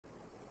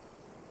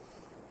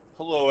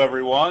Hello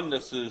everyone,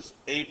 this is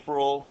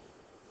April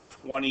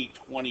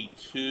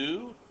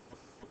 2022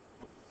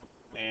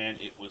 and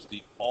it was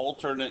the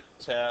alternate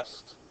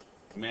test.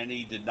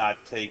 Many did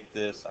not take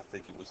this. I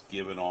think it was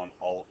given on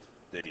alt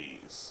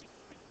days.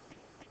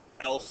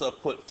 Elsa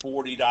put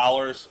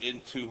 $40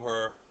 into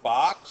her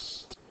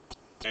box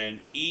and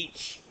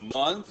each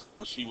month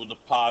she will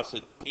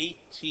deposit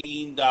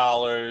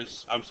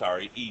 $18. I'm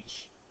sorry,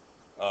 each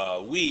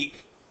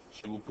week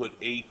she will put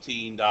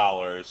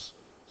 $18.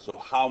 So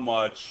how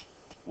much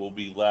will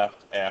be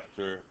left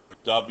after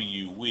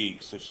W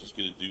weeks? So she's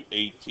going to do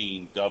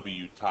 18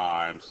 W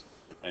times,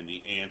 and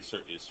the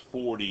answer is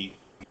 40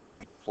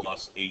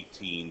 plus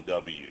 18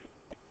 W.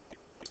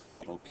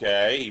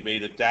 Okay, he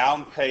made a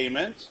down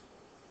payment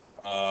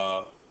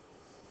of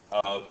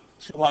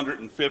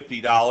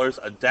 $250.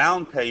 A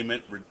down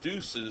payment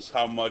reduces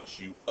how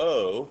much you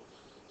owe,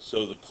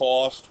 so the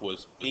cost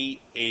was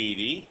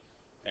 $880,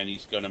 and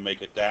he's going to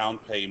make a down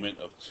payment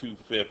of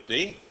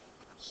 $250.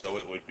 So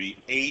it would be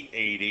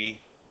 $880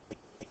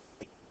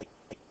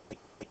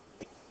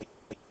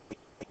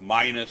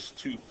 minus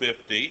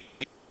 $250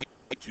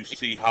 to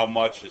see how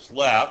much is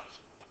left.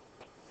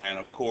 And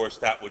of course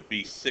that would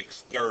be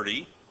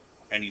 $630,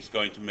 and he's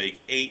going to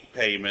make 8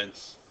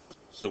 payments.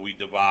 So we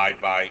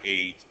divide by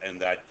 8 and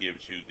that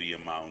gives you the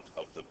amount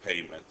of the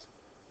payment.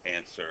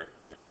 Answer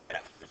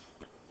F.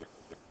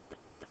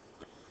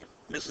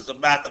 This is a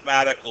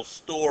mathematical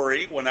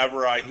story.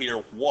 Whenever I hear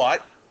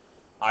what,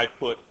 I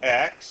put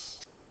X.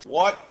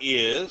 What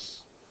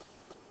is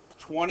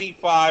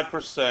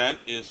 25%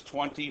 is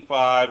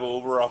 25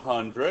 over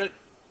 100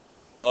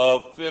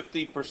 of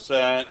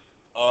 50%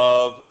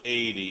 of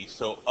 80.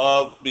 So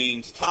of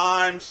means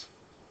times,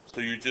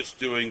 so you're just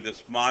doing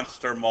this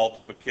monster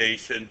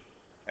multiplication,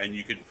 and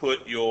you can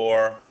put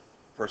your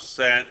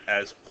percent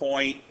as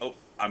point, oh,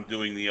 I'm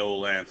doing the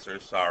old answer,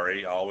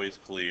 sorry, always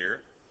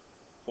clear,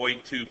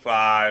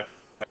 0.25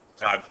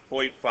 times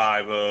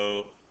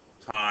 0.50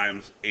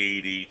 times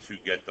 80 to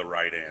get the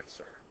right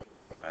answer.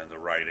 And the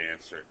right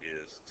answer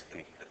is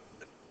 10.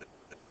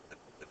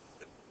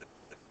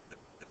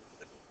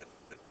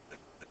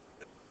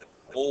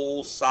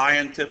 Old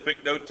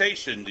scientific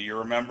notation, do you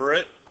remember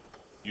it?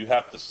 You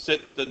have to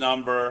sit the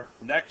number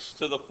next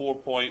to the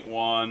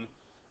 4.1,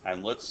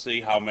 and let's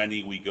see how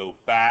many we go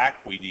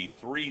back. We need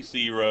 3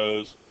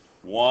 zeros.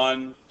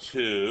 1,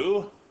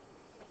 2,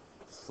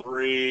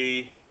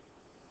 3,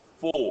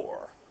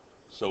 4.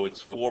 So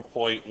it's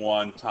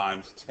 4.1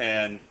 times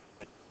 10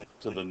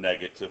 to the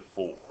negative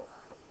 4.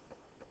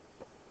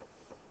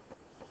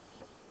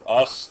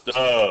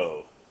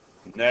 Usto.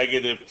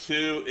 Negative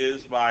 2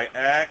 is my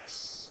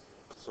x,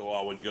 so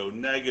I would go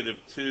negative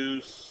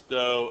 2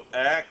 sto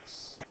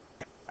x,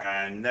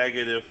 and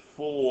negative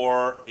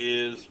 4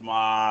 is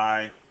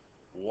my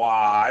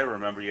y.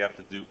 Remember, you have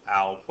to do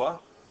alpha,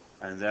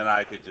 and then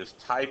I could just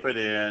type it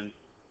in,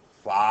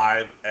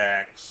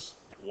 5x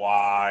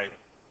y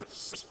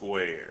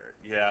squared.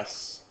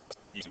 Yes,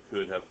 you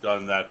could have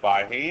done that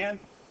by hand.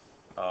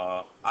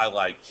 I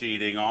like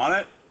cheating on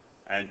it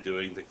and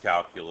doing the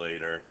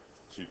calculator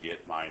to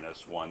get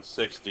minus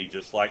 160,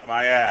 just like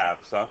my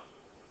abs, huh?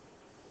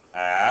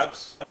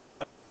 Abs,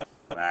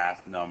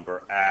 math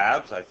number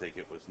abs, I think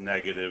it was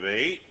negative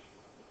 8,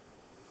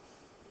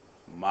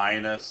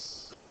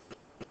 minus,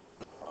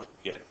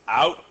 get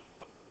out,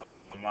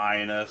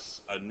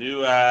 minus a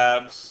new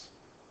abs,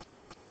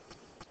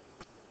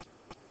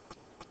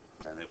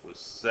 and it was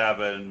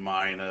 7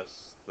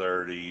 minus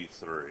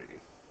 33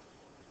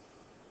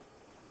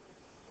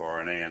 for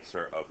an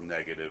answer of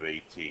negative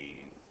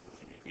 18.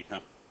 Yeah.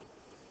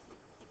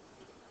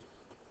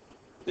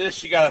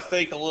 This you got to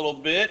think a little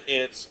bit.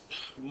 It's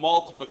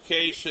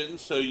multiplication,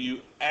 so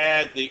you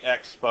add the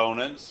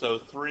exponents. So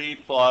 3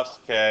 plus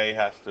k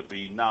has to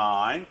be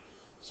 9.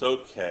 So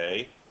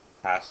k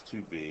has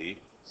to be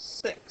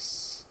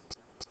 6.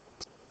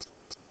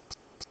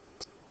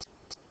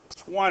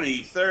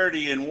 20,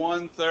 30, and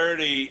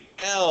 130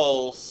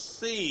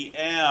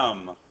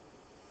 LCM.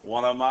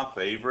 One of my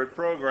favorite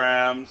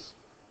programs.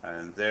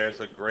 And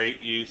there's a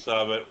great use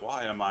of it.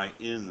 Why am I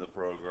in the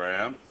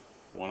program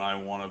when I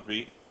want to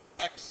be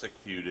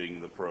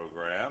executing the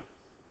program?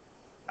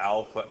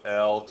 Alpha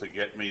L to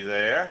get me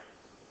there.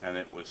 And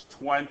it was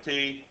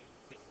 20,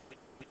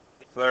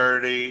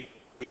 30,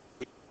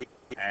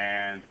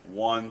 and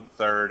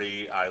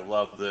 130. I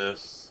love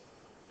this.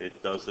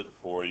 It does it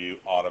for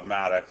you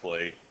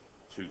automatically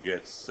to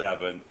get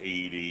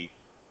 780,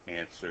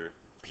 answer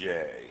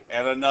J.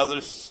 And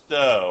another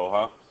STO,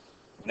 huh?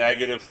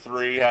 Negative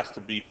 3 has to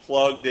be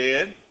plugged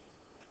in.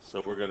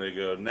 So we're going to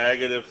go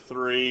negative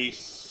 3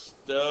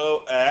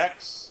 sto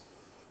x.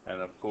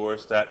 And of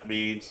course that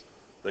means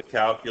the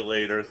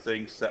calculator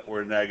thinks that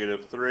we're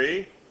negative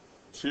 3.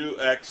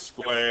 2x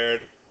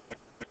squared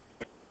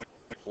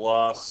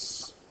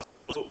plus,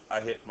 oh, I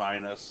hit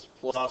minus,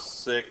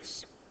 plus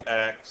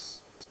 6x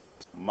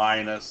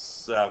minus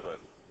 7.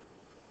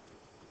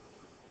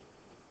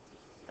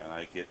 And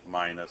I get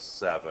minus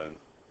 7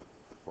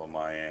 for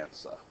my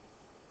answer.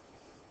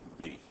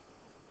 B.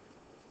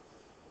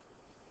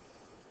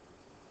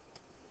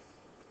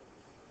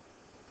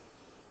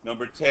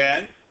 Number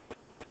 10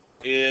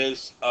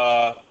 is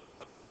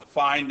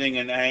finding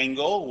an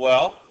angle.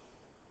 Well,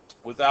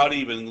 without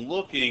even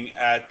looking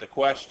at the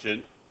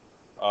question,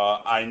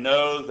 I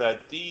know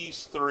that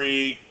these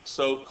three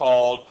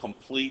so-called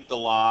complete the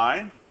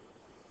line.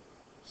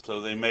 So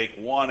they make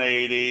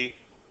 180,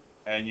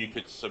 and you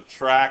could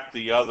subtract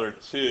the other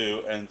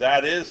two, and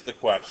that is the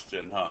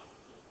question, huh?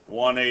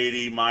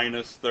 180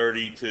 minus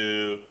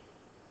 32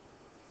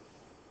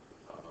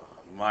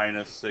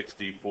 minus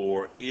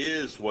 64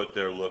 is what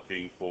they're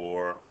looking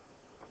for,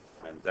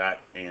 and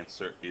that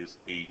answer is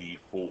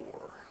 84.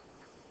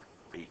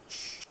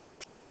 H.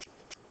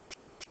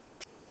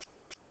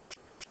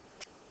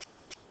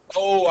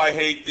 Oh, I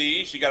hate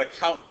these. You got to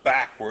count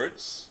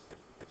backwards.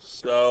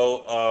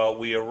 So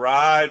we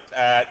arrived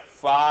at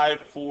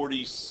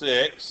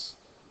 546.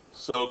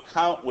 So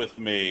count with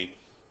me.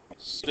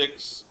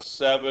 6,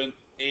 7,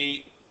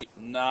 8,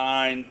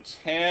 9,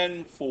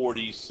 10,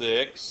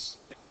 46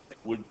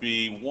 would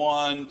be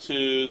 1,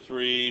 2,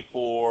 3,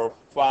 4,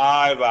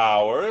 5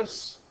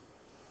 hours.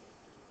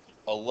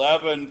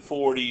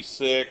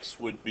 11:46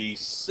 would be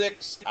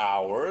 6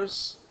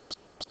 hours.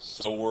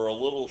 So we're a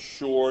little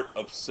short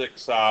of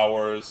 6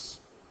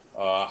 hours.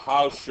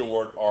 How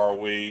short are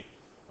we?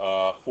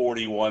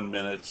 41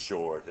 minutes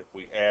short. If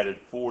we added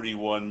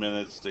 41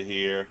 minutes to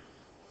here,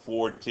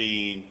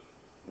 14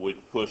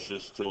 would push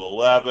us to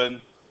 11.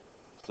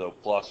 So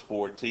plus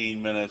 14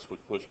 minutes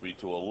would push me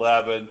to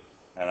 11,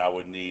 and I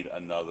would need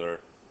another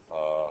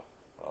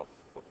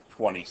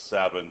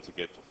 27 to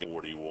get to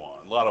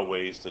 41. A lot of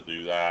ways to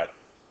do that.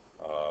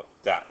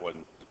 That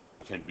one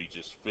can be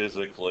just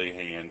physically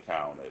hand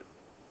counted.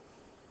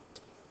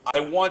 I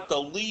want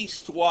the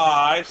least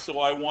y, so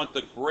I want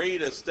the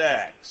greatest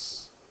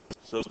x.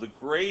 So the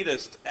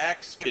greatest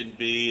x can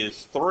be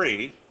is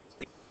 3,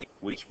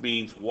 which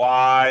means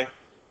y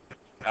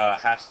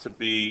has to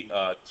be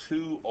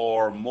 2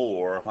 or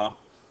more, huh?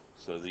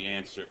 So the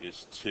answer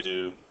is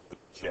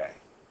 2J.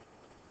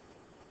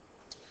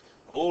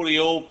 Oh, the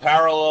old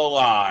parallel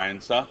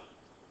lines, huh?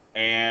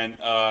 And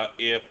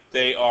if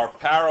they are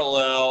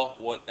parallel,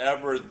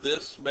 whatever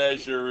this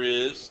measure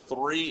is,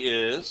 3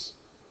 is,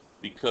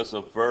 because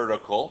of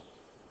vertical,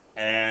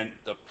 and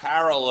the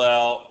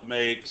parallel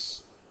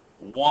makes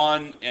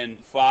 1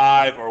 and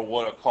 5 are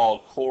what are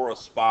called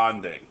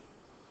corresponding.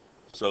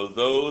 So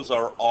those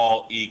are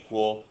all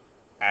equal,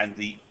 and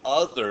the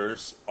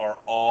others are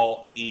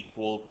all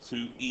equal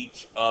to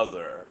each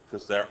other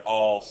because they're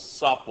all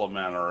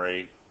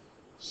supplementary.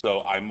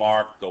 So I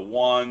mark the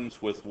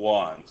ones with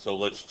 1. So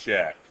let's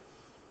check.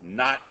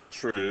 Not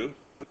true.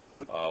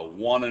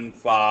 1 and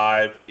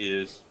 5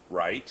 is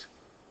right.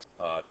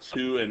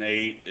 2 and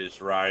 8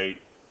 is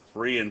right.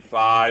 3 and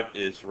 5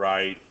 is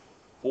right.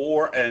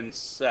 4 and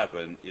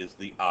 7 is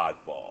the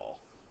oddball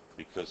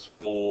because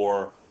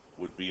 4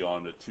 would be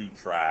on the 2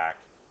 track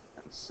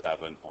and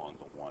 7 on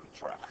the 1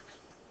 track.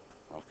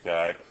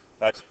 Okay,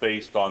 that's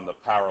based on the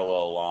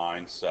parallel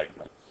line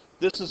segment.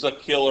 This is a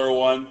killer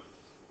one.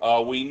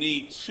 We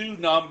need two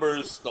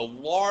numbers. The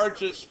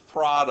largest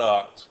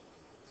product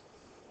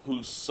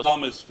whose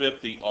sum is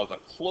 50 are the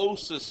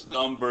closest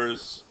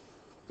numbers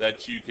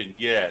that you can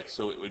get.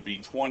 So it would be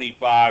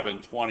 25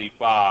 and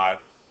 25.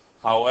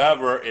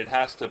 However, it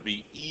has to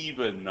be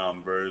even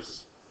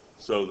numbers.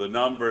 So the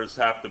numbers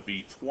have to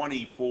be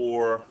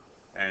 24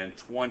 and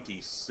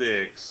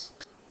 26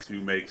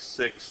 to make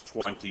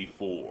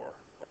 624.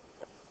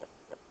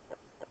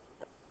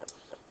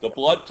 The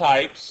blood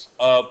types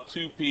of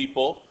two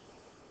people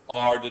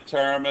are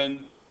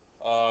determined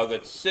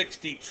that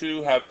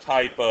 62 have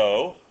type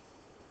O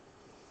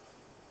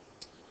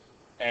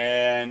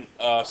and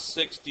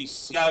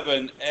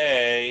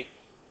 67A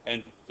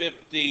and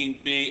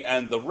 15B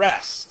and the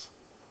rest.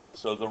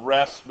 So the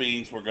rest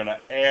means we're going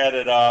to add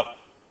it up,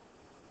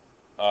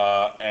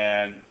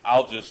 and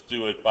I'll just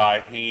do it by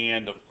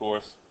hand. Of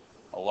course,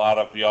 a lot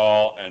of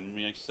y'all, and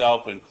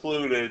myself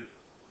included,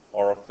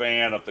 are a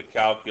fan of the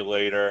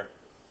calculator.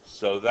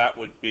 So that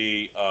would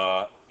be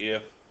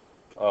if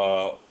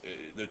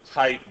the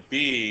type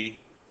B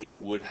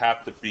would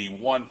have to be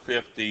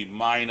 150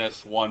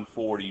 minus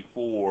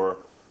 144,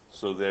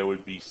 so there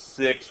would be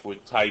 6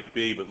 with type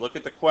B. But look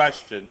at the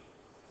question.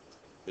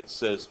 It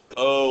says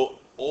O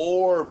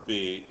or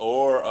B,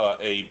 or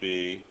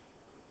AB.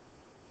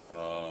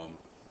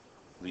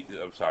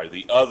 I'm sorry,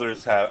 the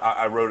others have,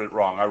 I wrote it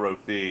wrong. I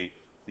wrote B.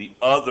 The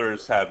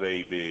others have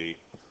AB,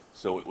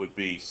 so it would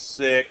be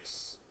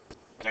 6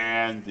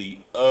 and the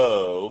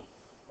O,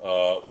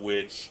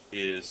 which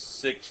is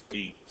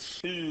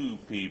 62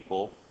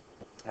 people,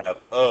 have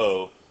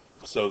O.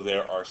 So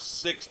there are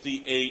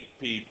 68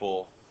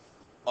 people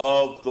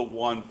of the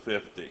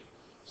 150.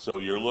 So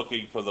you're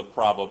looking for the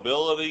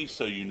probability,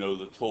 so you know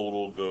the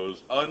total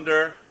goes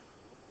under.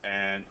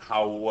 And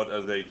what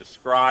are they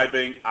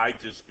describing? I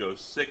just go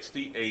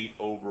 68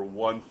 over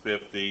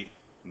 150,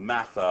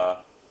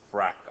 Matha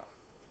Fracca.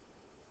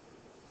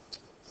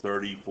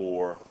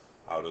 34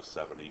 out of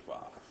 75.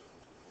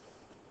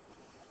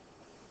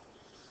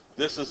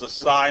 This is a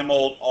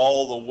SIMOLD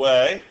all the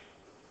way.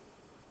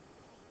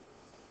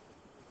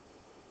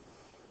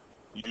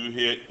 you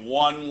hit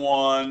 1,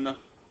 1,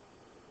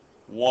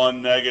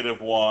 1,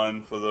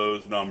 -1 for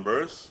those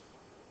numbers.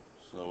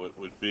 So it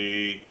would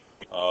be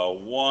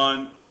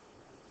 1,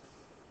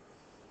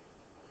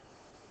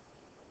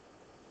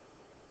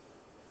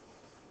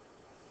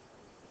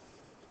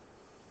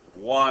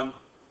 1,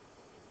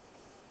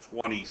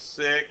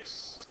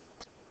 26,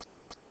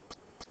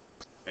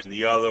 and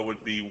the other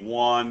would be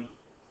 1,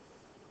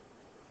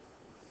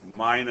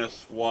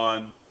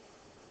 -1,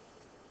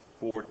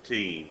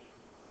 14.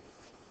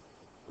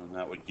 And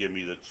that would give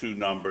me the two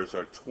numbers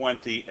are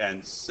 20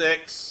 and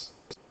 6.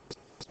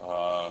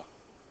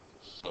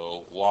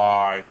 So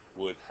y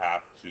would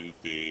have to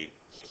be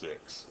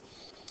 6.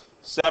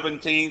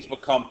 17's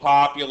become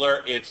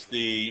popular. It's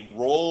the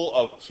roll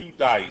of 2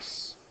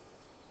 dice.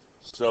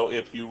 So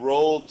if you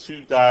roll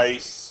 2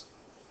 dice,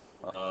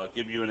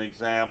 give you an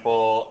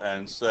example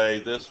and say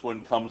this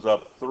one comes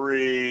up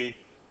 3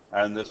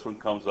 and this one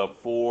comes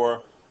up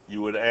 4,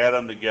 you would add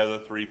them together.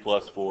 3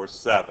 plus 4 is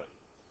 7.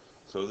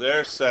 So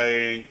they're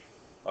saying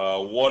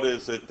what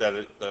is it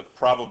that the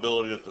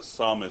probability that the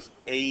sum is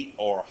 8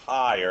 or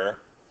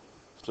higher.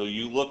 So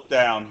you look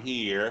down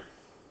here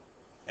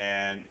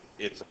and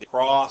it's a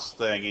cross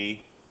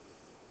thingy.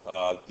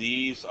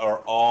 These are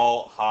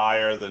all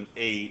higher than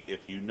 8.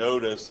 If you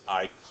notice,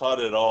 I cut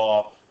it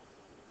off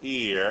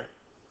here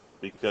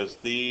because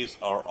these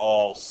are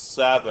all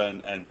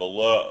 7 and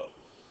below.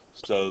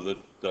 So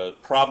the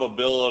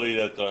probability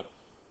that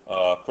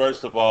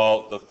first of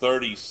all, the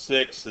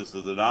 36 is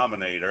the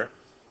denominator,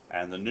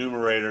 and the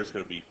numerator is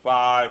going to be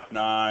 5,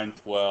 9,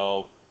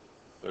 12,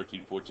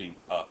 13, 14,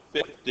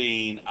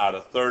 15 out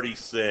of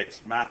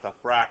 36. Matha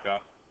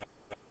Fracca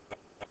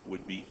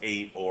would be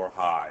 8 or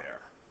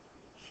higher.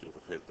 Should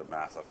have hit the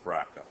Matha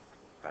Fracca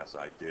as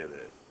I did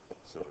it.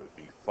 So it would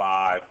be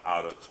 5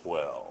 out of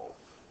 12.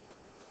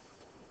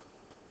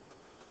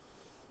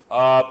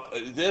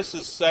 This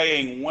is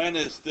saying when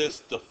is this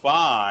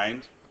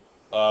defined,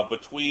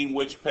 between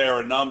which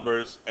pair of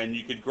numbers, and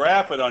you could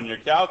graph it on your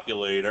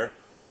calculator,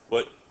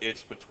 but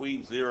it's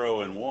between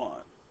 0 and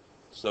 1.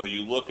 So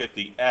you look at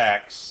the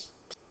x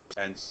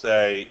and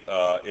say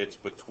it's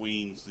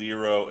between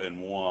 0 and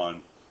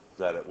 1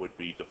 that it would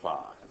be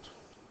defined.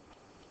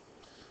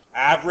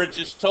 Average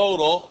is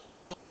total.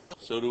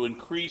 So to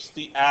increase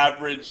the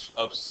average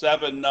of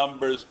 7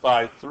 numbers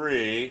by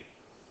 3,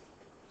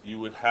 you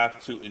would have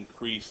to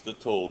increase the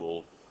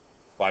total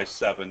by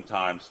 7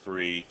 times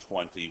 3,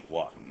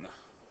 21.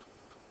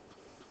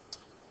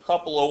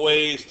 Couple of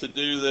ways to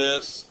do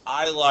this.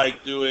 I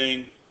like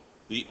doing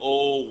the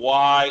old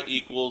y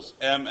equals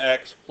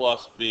mx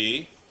plus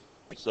b.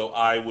 So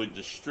I would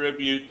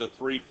distribute the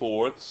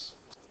 3/4.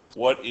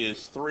 What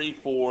is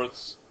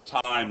 3/4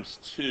 times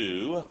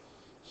 2?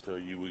 So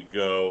you would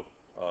go,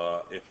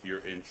 if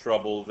you're in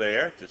trouble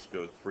there, just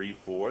go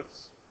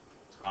 3/4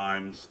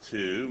 times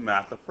 2,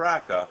 Matha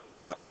Fracca.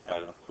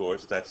 And of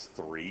course, that's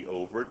 3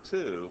 over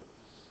 2.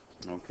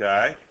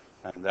 Okay?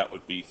 And that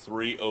would be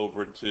 3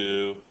 over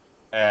 2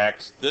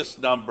 x. This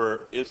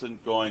number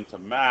isn't going to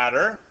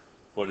matter,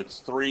 but it's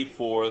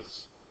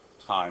 3/4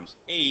 times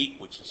 8,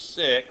 which is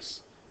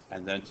 6.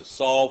 And then to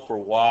solve for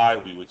y,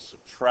 we would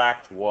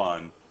subtract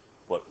 1.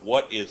 But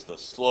what is the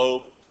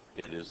slope?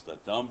 It is the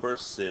number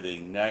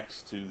sitting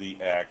next to the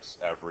x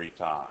every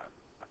time.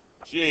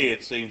 Gee,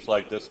 it seems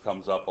like this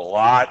comes up a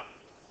lot.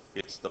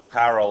 It's the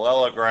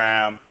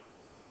parallelogram,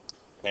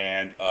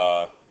 and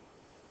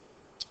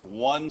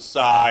one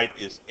side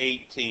is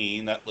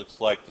 18. That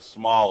looks like the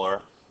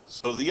smaller.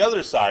 So the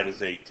other side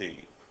is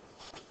 18.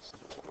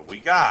 What do we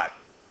got?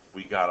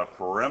 We got a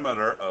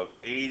perimeter of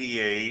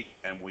 88,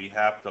 and we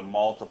have to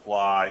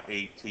multiply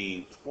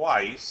 18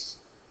 twice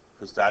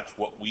because that's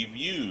what we've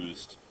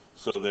used.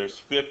 So there's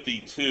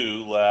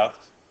 52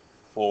 left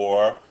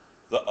for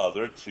the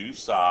other two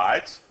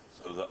sides.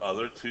 So the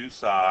other two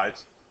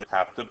sides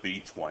have to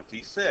be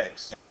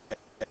 26.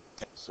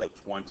 So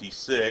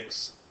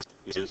 26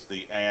 is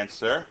the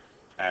answer,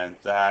 and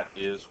that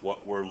is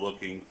what we're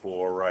looking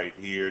for right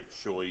here,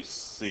 choice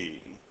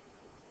C.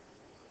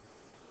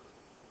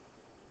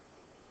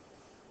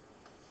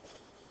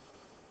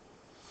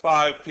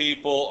 Five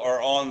people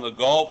are on the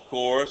golf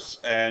course,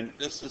 and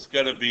this is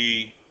going to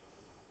be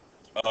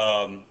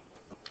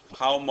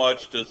how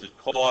much does it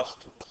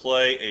cost to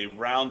play a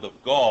round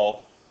of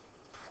golf.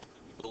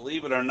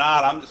 Believe it or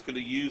not, I'm just going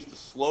to use the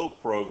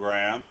slope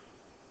program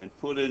and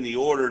put in the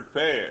ordered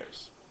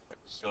pairs.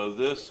 So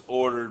this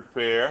ordered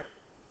pair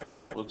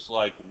looks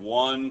like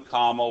 1,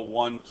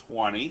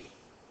 120,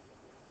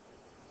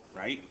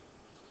 right?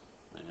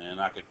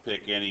 And I could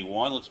pick any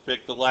one. Let's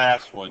pick the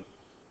last one.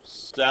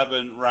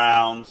 7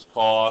 rounds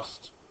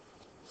cost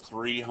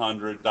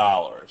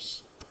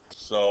 $300.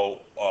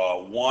 So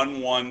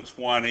 1,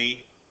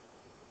 120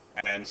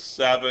 and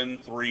 7,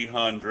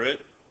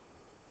 300.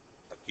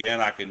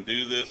 Again, I can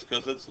do this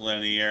because it's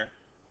linear.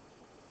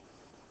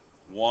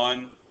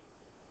 1,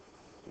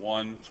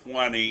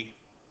 120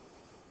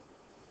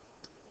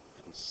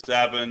 and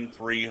 7,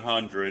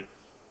 300.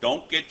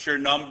 Don't get your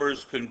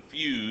numbers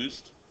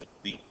confused.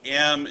 The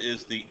M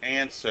is the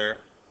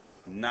answer,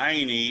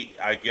 90,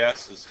 I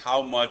guess, is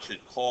how much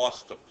it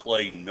costs to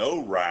play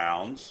no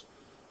rounds.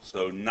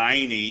 So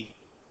 90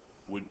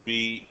 would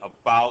be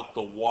about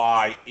the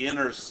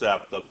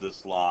y-intercept of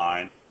this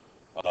line.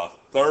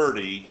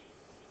 30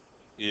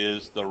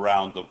 is the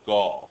round of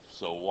golf.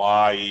 So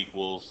y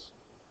equals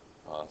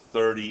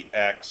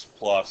 30x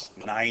plus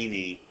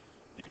 90.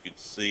 You can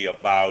see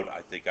about,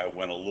 I think I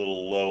went a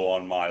little low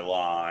on my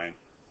line,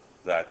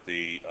 that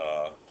the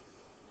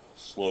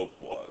slope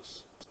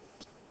was.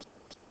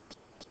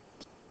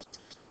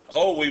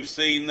 Oh, we've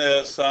seen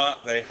this, huh?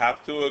 They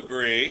have to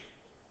agree.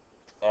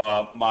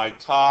 My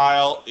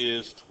tile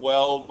is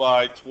 12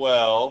 by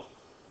 12,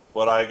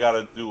 but I got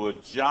to do a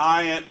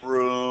giant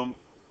room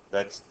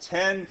that's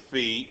 10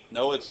 feet.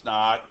 No, it's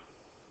not.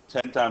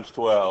 10 times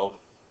 12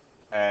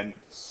 and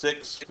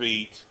 6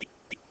 feet.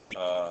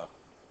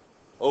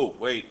 Oh,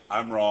 wait,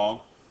 I'm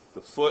wrong.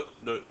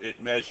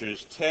 It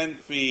measures 10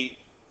 feet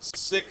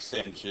 6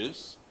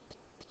 inches.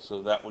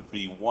 So that would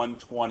be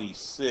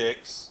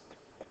 126,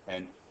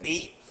 and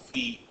 8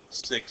 feet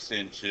 6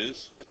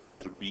 inches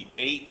would be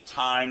 8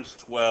 times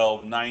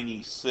 12,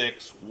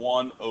 96,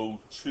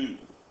 102.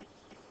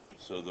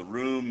 So the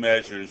room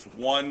measures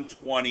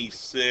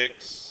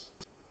 126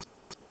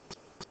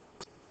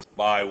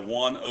 by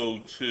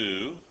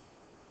 102,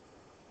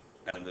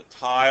 and the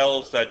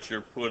tiles that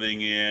you're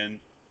putting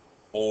in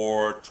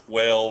are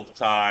 12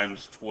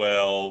 times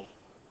 12,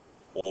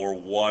 or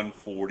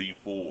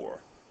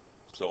 144.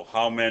 So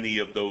how many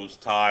of those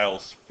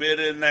tiles fit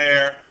in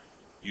there?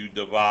 You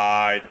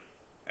divide,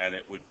 and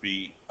it would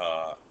be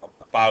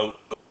about,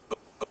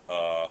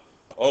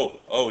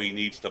 he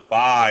needs to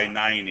buy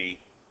 90,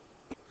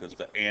 because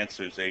the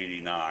answer is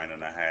 89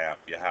 and a half.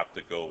 You have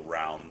to go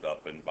round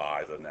up and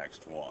buy the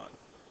next one.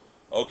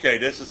 Okay,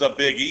 this is a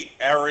biggie,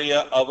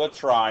 area of a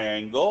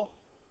triangle.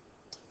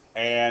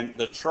 And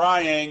the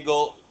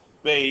triangle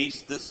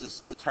base, this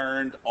is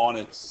turned on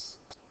its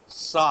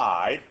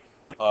side.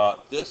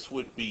 This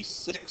would be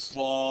 6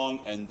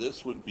 long, and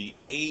this would be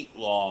 8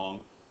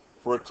 long,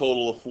 for a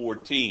total of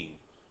 14.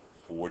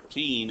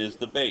 14 is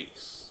the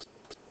base.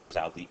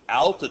 Now the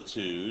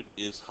altitude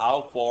is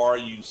how far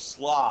you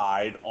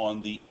slide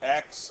on the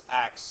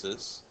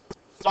x-axis,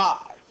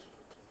 5.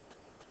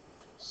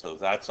 So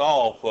that's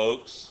all,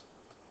 folks.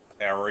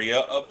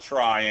 Area of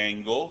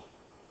triangle.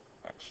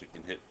 Actually,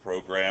 can hit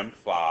program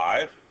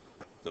 5.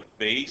 The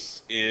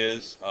base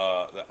is,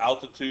 the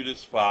altitude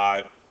is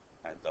 5,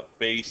 and the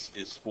base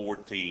is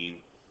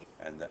 14,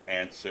 and the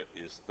answer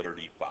is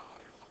 35.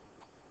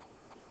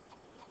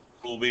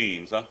 Cool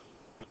beans, huh?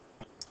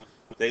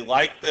 They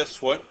like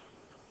this one.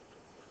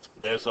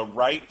 There's a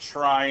right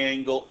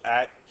triangle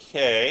at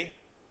K,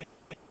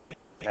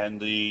 and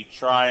the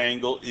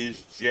triangle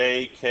is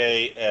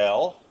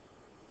JKL.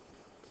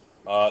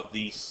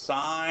 The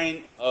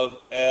sine of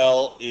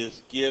L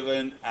is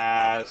given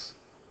as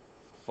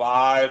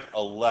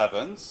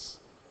 5/11.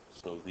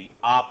 So the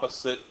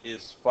opposite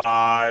is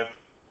 5.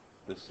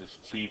 This is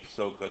Chief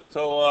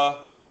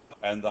SOHCAHTOA,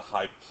 and the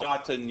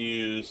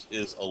hypotenuse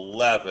is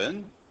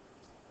 11.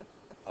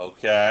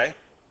 Okay,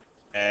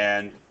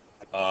 and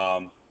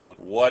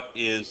what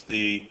is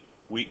the?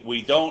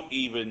 We don't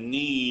even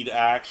need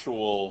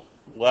actual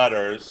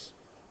letters.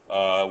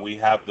 We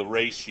have the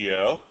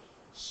ratio.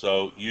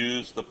 So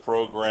use the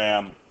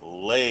program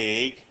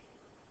leg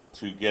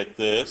to get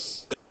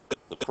this.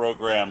 The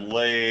program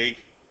leg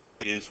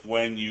is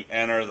when you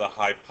enter the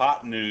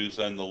hypotenuse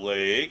and the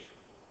leg.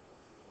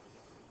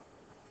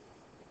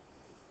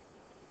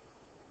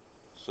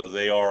 So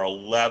they are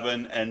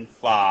 11 and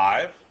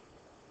 5.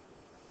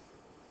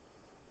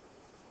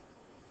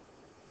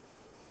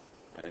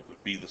 And it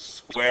would be the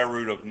square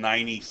root of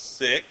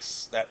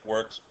 96. That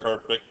works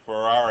perfect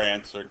for our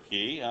answer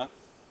key. Huh?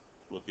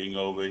 Looking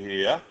over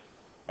here.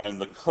 And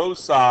the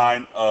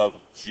cosine of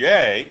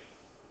J,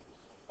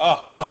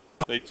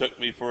 they took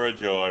me for a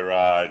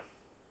joyride.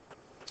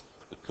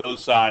 The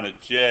cosine of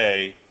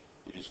J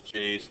is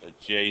J's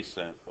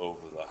adjacent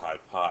over the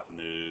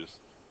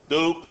hypotenuse.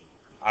 Doop,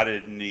 I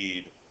didn't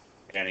need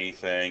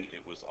anything.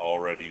 It was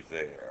already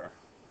there.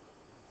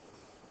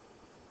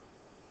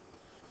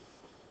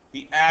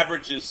 He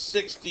averages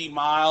 60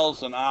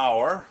 miles an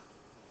hour.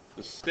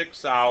 The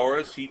 6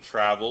 hours he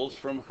travels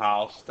from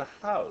house to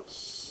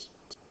house.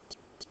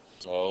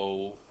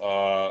 So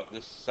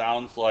this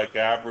sounds like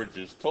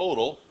averages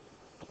total.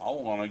 I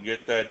want to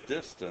get that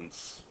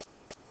distance.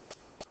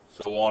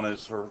 So on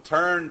his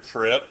return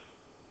trip,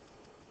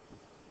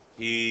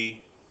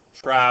 he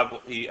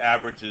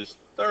averages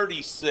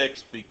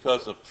 36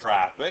 because of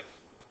traffic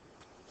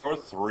for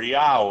 3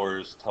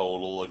 hours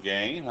total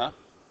again, huh?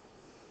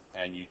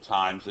 And you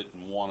times it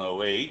in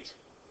 108.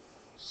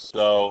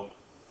 So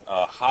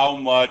how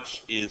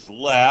much is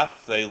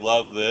left? They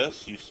love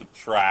this. You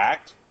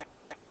subtract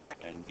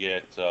and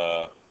get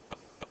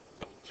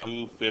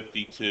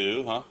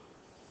 252, huh?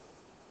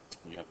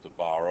 You have to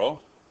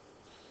borrow.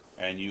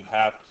 And you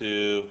have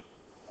to,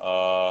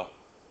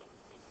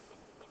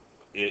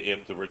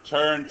 if the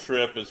return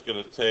trip is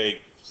going to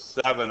take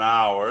 7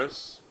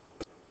 hours,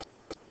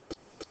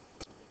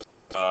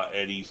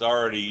 and he's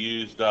already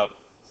used up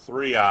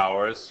 3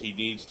 hours. He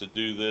needs to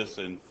do this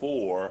in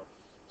 4.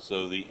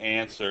 So the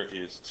answer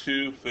is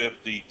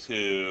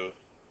 252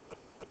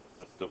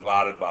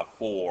 divided by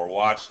 4.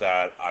 Watch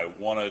that. I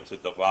wanted to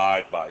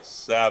divide by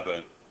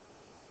 7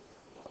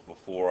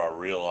 before I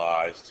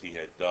realized he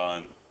had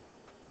done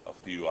a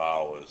few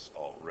hours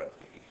already.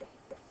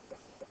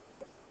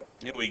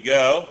 Here we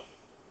go.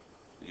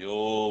 The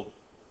old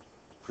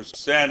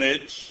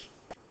percentage,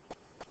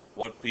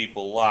 what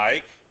people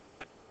like.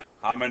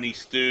 How many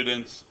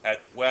students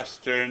at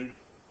Western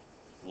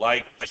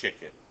like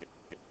chicken?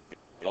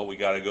 Well, we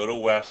got to go to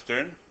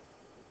Western.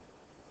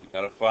 We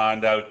got to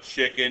find out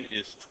chicken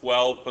is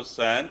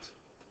 12%. And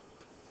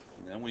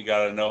then we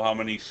got to know how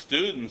many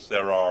students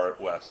there are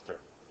at Western.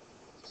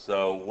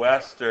 So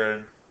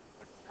Western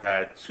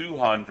had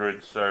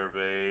 200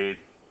 surveyed,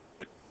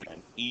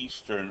 and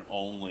Eastern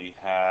only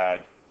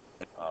had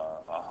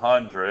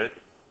 100.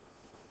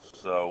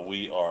 So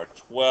we are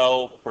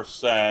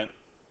 12%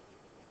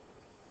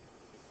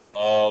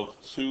 of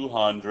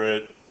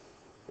 200.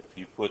 If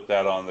you put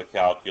that on the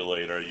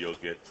calculator, you'll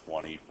get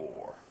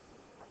 24.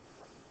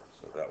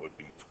 So that would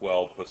be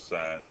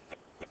 12%,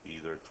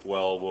 either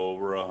 12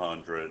 over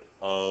 100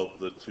 of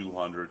the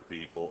 200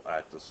 people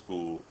at the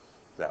school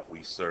that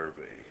we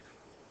surveyed.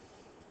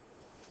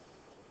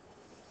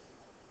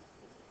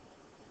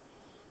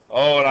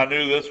 Oh, and I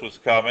knew this was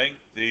coming.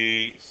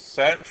 The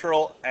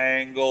central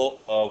angle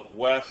of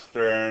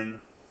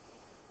Western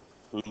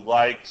who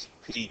likes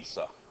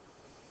pizza.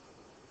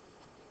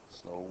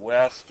 So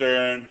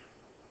Western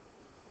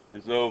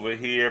is over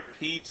here.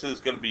 Pizza is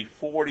going to be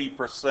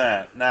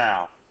 40%.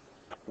 Now,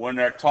 when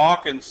they're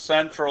talking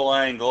central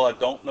angle, I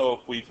don't know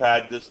if we've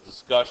had this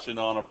discussion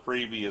on a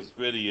previous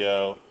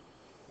video,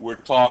 we're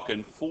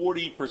talking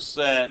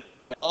 40%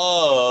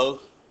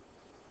 of,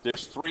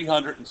 there's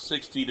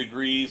 360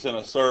 degrees in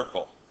a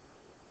circle.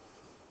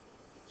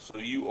 So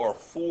you are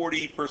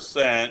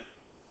 40%,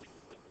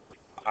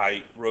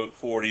 I wrote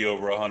 40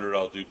 over 100,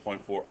 I'll do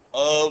 0.4,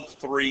 of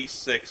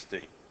 360.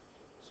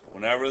 So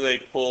whenever they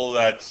pull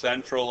that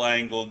central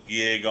angle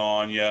gig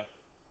on you,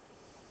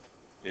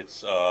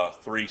 it's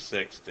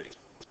 360.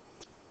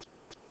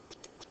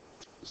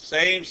 The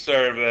same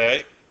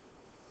survey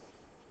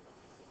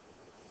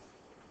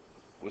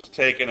was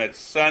taken at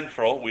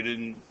Central. We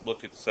didn't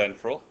look at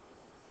Central.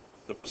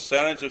 The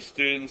percentage of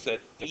students at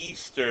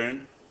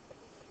Eastern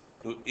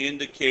who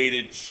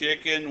indicated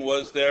chicken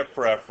was their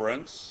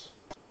preference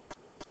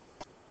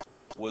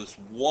was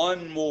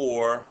 1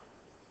 more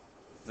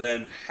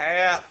than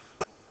half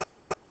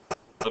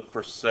the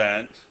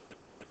percent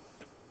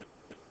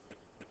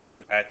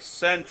at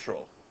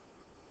Central.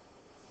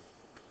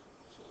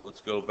 So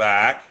let's go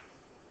back.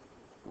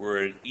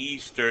 We're at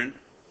Eastern.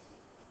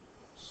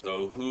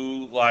 So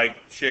who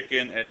liked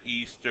chicken at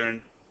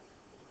Eastern?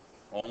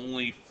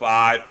 Only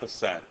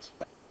 5%.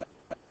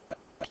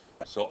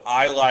 So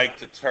I like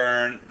to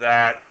turn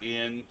that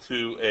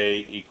into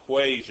an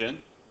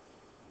equation.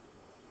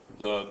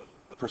 The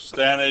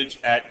percentage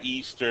at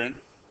Eastern,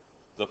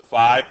 the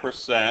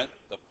 5%,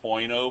 the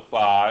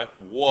 0.05,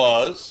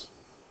 was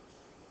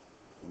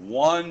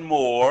 1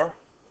 more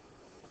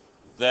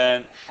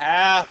than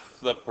half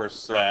the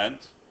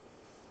percent.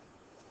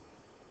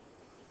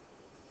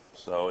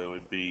 So it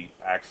would be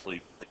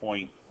actually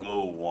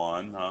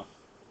 0.01, huh?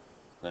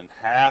 Then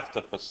half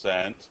the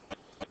percent.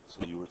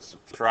 So you would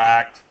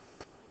subtract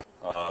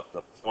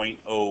the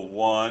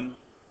 0.01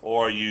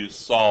 or use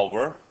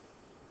solver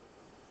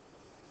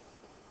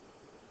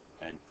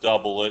and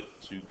double it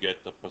to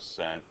get the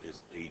percent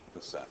is 8%.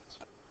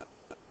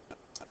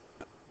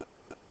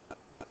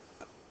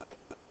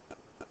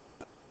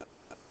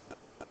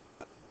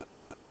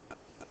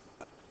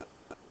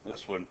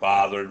 This one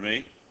bothered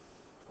me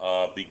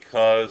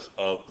because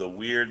of the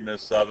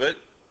weirdness of it.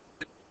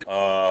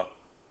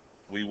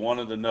 We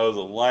wanted to know the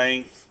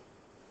length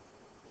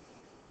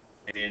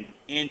in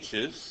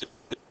inches.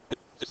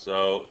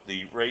 So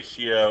the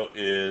ratio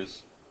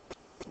is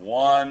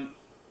 1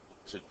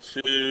 to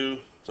 2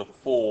 to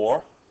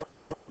 4.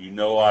 You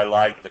know I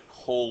like the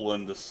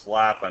colon to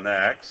slap an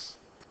X.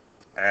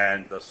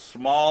 And the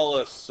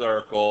smallest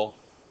circle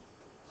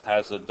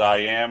has a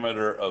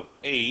diameter of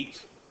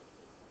 8.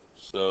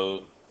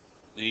 So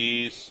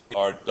these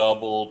are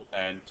doubled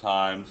and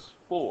times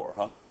 4,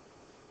 huh?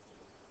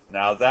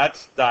 Now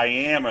that's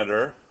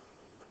diameter,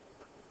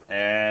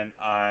 and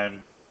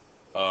I'm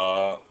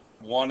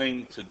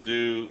wanting to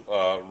do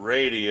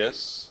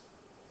radius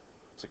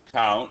to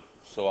count,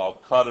 so I'll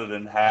cut it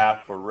in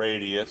half for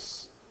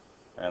radius,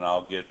 and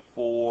I'll get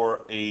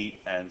 4,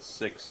 8, and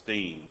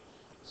 16.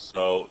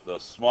 So the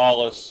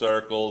smallest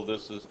circle,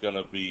 this is going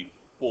to be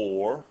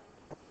 4.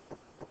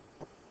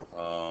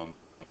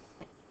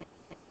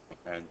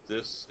 And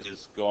this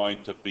is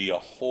going to be a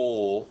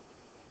hole,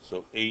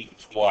 so 8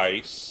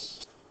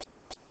 twice,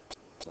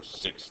 or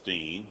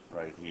 16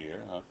 right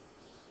here, huh?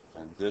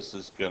 And this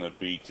is going to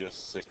be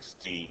just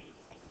 16.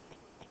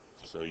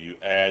 So you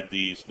add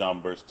these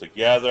numbers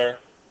together,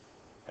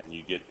 and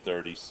you get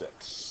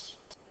 36.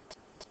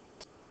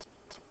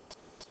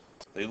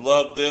 They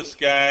love this,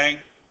 gang.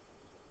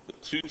 The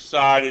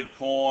two-sided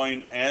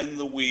coin and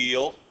the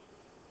wheel.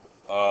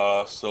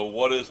 So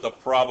what is the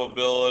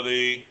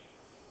probability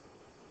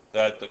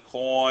that the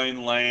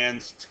coin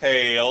lands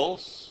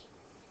tails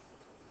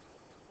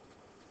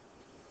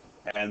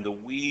and the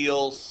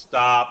wheel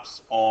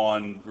stops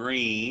on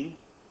green?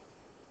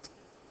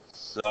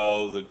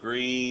 So the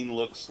green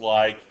looks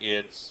like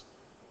it's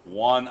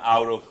 1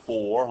 out of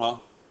 4, huh?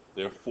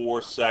 There are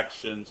 4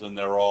 sections and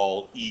they're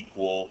all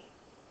equal.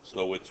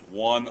 So it's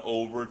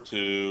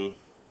 1/2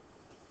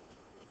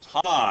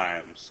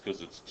 times,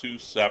 because it's 2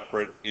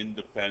 separate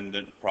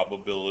independent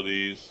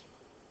probabilities,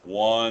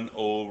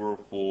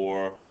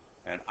 1/4.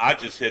 And I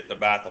just hit the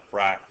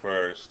math-of-frac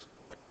first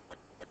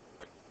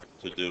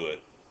to do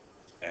it.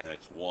 And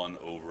it's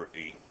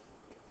 1/8.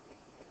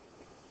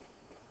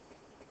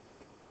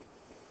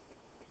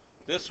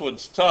 This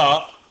one's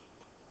tough.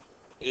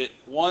 It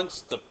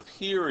wants the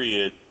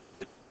period,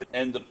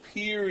 and the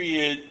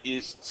period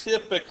is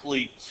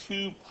typically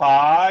 2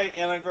 pi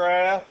in a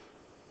graph,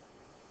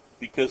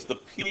 because the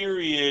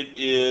period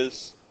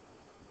is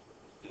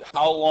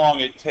how long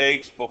it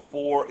takes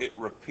before it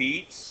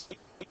repeats.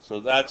 So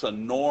that's a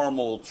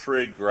normal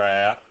trig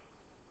graph.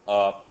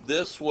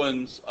 This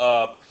one's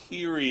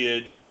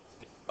period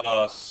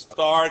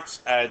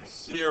starts at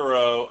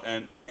 0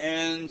 and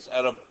ends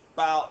at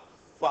about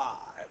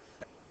 5.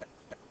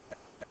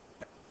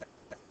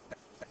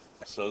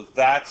 So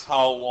that's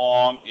how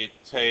long it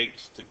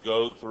takes to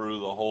go through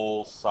the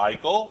whole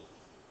cycle.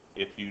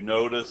 If you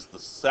notice, the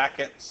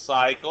second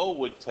cycle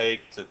would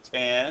take to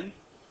 10,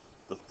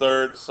 the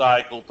third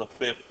cycle to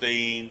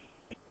 15,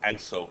 and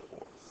so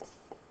forth.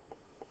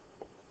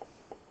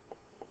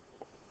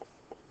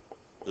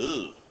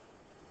 Ooh.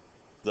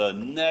 The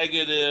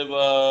negative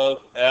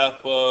of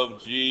f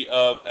of g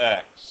of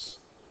x.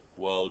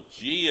 Well,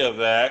 g of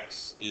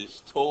x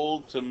is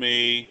told to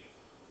me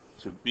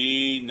to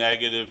be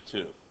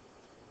 -2.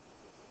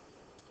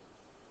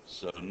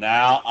 So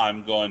now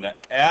I'm going to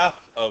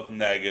f of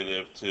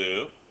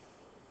 -2,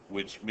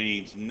 which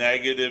means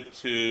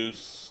 -2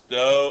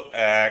 sto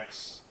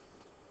x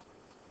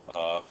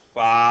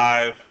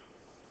 5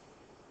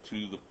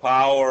 to the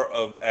power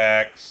of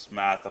x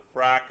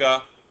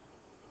math-of-fraca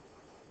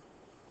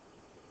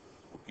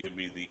will give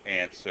me the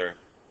answer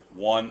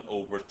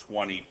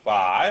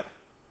 1/25.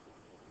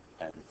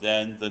 And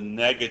then the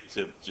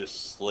negative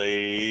just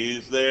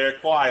stays there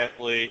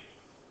quietly,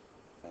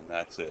 and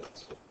that's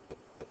it.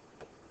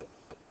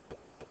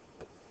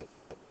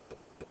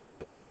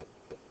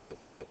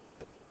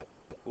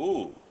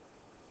 Ooh,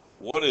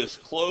 what is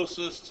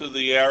closest to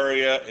the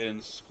area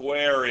in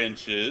square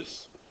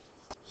inches?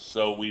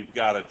 So we've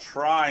got a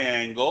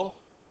triangle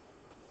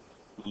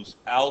whose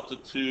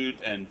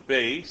altitude and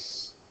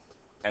base,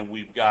 and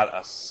we've got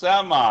a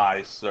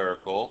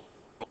semicircle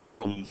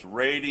whose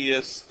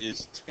radius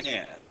is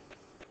 10.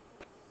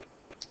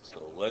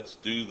 So let's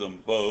do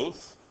them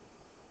both.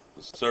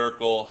 The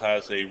circle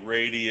has a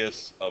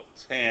radius of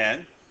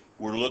 10.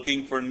 We're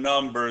looking for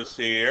numbers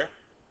here.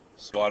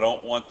 So I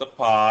don't want the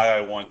pi,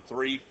 I want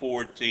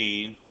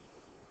 314.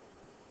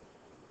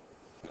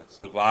 That's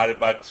divided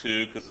by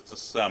 2 because it's a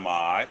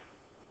semi.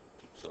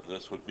 So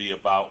this would be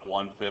about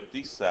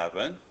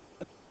 157.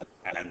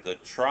 And the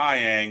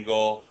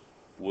triangle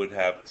would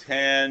have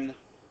 10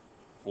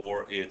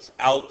 for its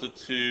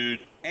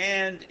altitude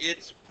and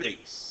its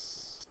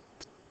base.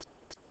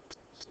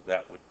 So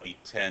that would be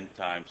 10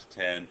 times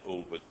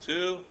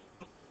 10/2.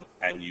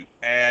 And you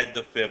add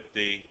the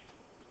 50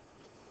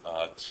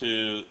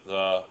 to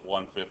the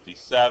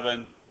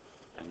 157,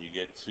 and you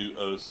get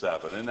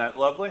 207. Isn't that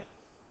lovely?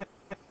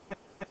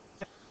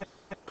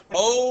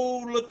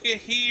 Oh, look at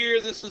here.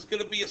 This is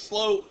going to be a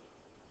slope.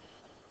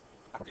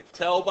 I can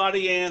tell by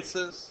the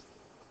answers.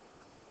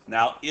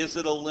 Now, is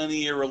it a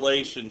linear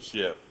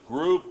relationship?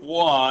 Group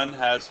 1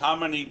 has how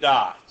many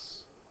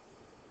dots?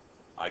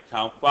 I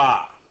count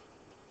 5.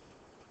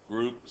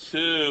 Group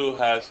 2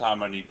 has how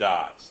many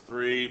dots?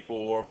 3,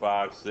 4,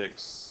 5,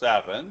 6,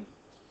 7.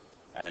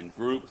 And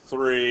group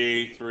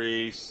 3,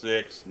 3,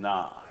 6,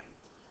 9.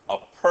 A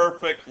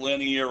perfect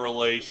linear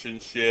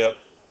relationship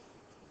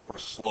for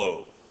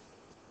slope.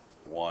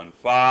 1,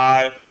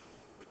 5.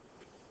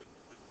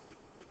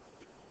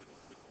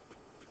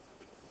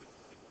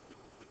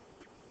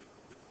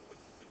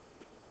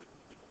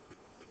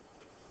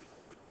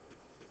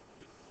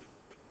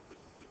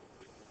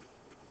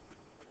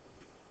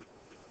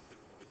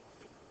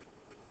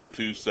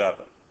 Two,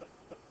 7.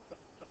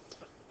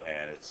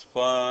 And it's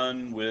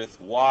fun with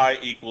y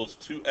equals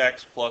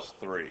 2x plus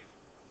 3.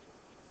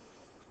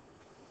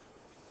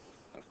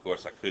 Of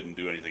course, I couldn't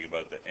do anything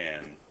about the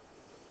n.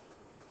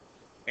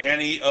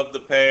 Any of the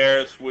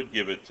pairs would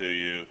give it to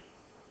you.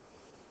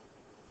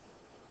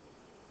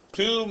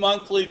 2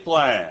 monthly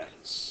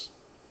plans.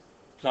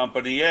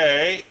 Company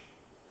A.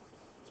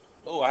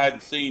 Oh, I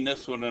hadn't seen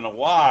this one in a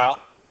while.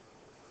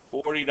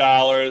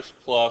 $40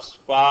 plus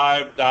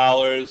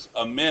 $5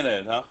 a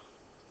minute, huh?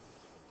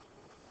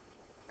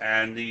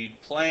 And the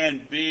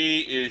plan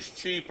B is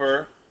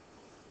cheaper.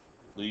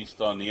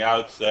 least on the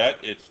outset,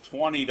 it's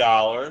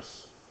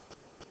 $20,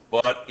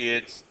 but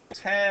it's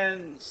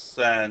 10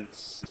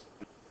 cents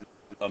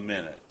a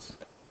minute.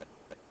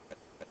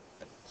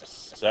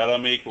 Set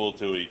them equal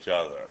to each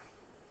other.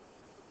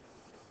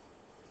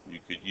 You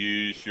could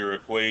use your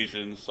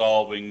equation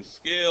solving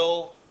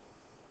skill,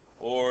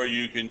 or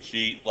you can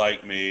cheat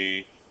like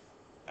me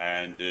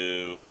and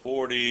do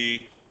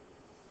 40.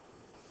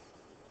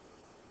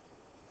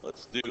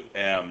 Let's do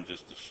m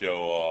just to show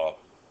off.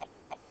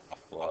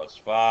 Plus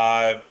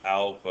 5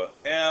 alpha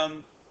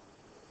m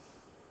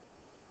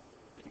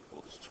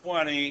equals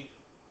 20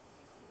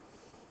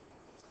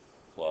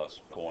 plus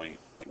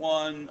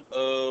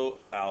 0.10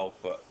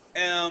 alpha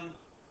m.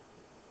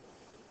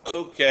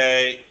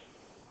 Okay,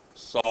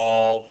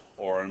 solve,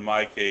 or in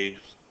my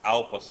case,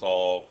 alpha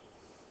solve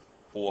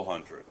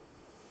 400.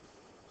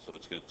 So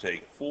it's going to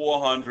take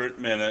 400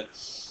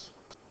 minutes.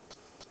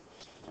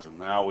 And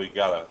now we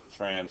got to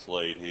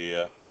translate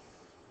here.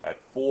 At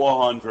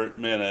 400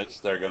 minutes,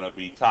 they're going to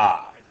be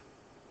tied.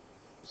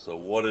 So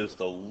what is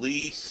the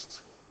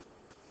least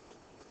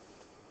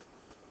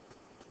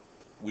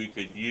we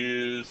could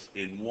use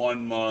in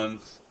 1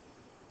 month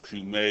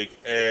to make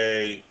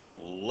A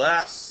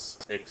less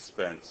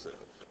expensive?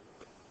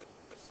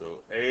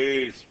 So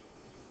A is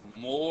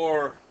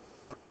more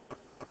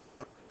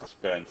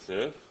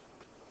expensive.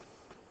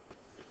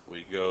 If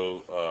we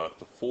go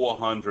to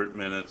 400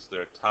 minutes,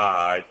 they're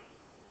tied.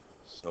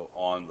 So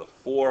on the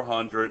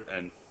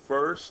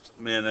 401st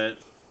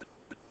minute,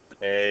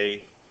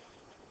 A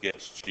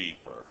gets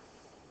cheaper.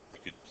 You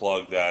could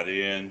plug that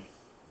in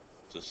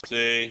to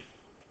see.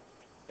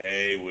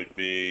 A would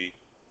be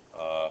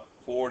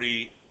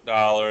 $40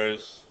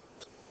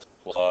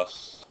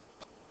 plus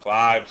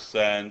 5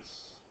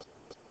 cents.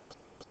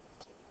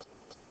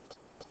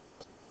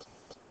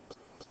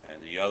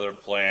 And the other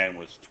plan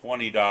was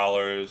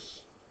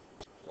 $20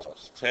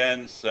 plus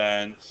 10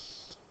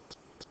 cents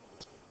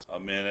a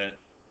minute,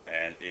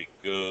 and it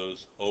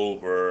goes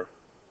over.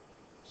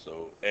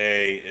 So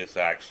A is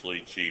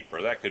actually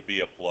cheaper. That could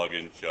be a plug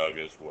and chug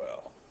as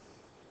well.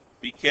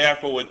 Be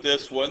careful with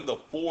this one. The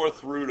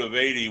 4th root of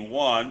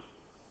 81,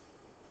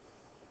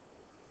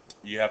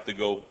 you have to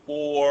go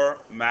 4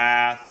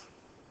 math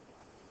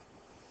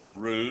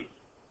root,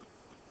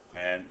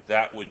 and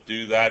that would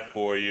do that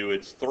for you.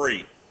 It's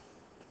 3.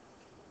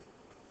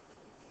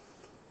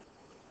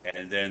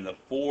 And then the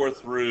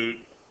 4th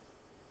root,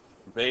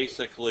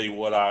 basically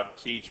what I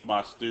teach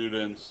my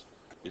students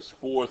is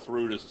 4th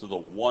root is to the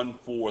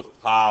 1/4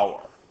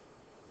 power.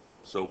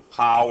 So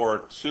power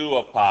to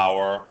a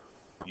power,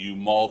 you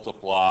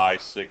multiply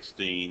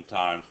 16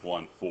 times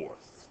 1/4.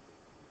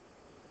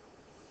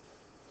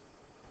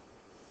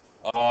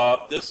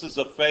 This is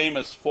a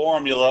famous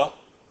formula.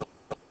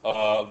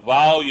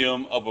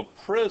 Volume of a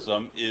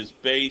prism is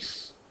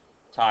base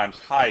times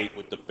height,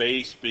 with the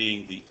base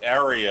being the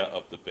area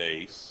of the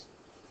base.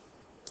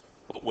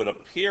 But with a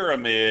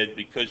pyramid,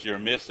 because you're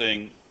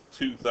missing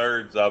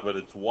 2/3 of it,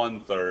 it's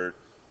 1/3.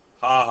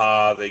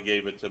 Ha, they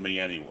gave it to me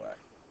anyway.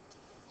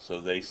 So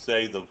they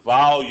say the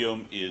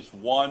volume is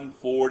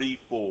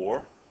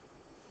 144.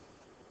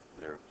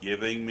 They're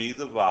giving me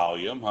the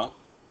volume, huh?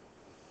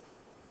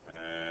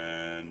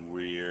 And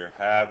we're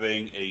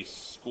having a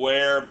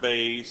square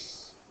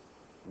base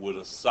with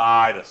a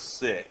side of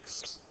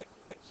 6.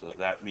 So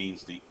that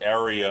means the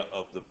area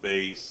of the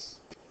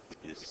base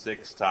is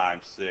 6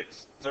 times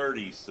 6,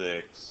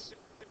 36.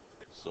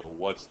 So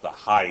what's the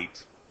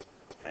height?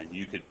 And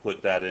you could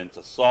put that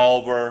into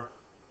Solver.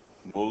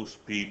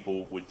 Most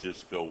people would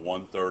just go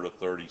 1/3 of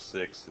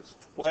 36 is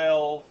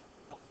 12,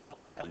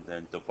 and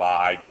then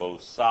divide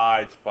both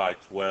sides by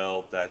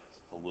 12.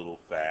 That's a little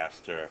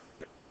faster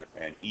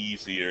and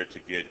easier to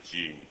get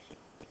G.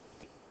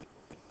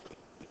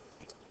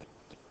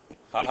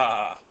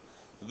 Haha,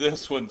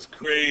 this one's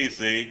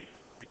crazy.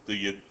 Do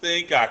you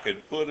think I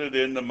could put it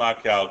into my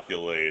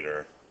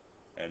calculator?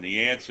 And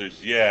the answer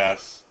is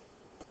yes,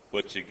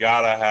 but you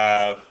gotta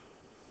have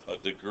a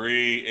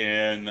degree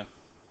in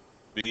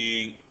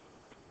being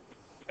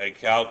a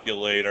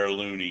calculator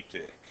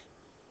lunatic.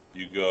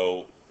 You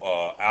go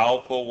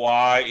alpha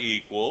y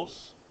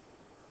equals,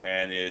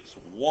 and it's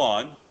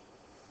 1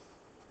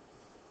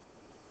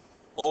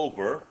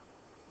 over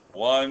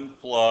 1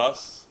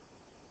 plus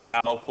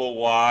alpha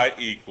y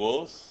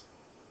equals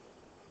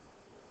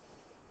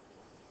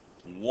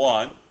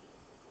 1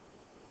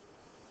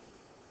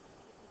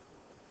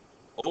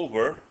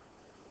 over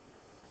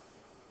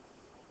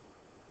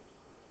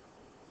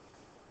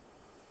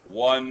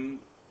 1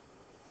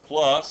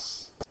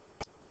 plus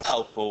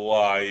alpha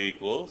y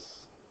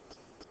equals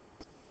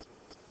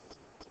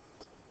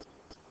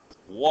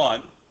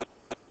 1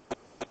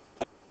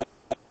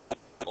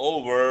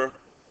 over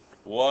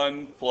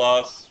 1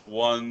 plus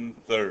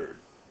 1/3.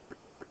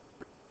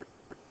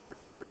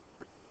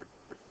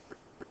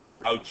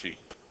 Ouchie.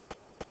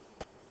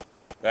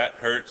 That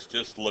hurts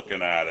just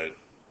looking at it.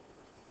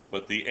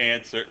 But the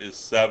answer is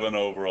 7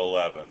 over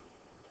 11.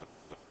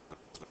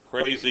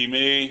 Crazy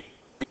me.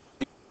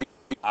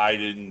 I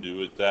didn't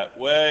do it that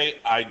way.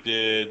 I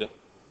did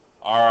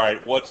All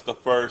right, what's the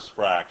first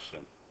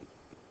fraction?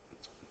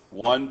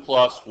 1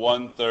 plus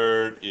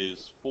 1/3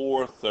 is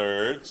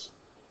 4/3.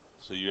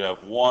 So you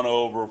have 1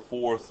 over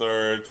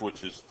 4/3,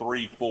 which is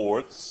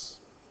 3/4.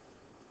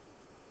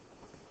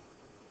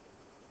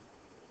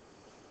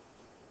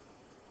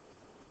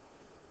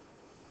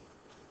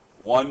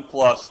 1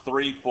 plus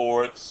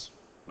 3/4,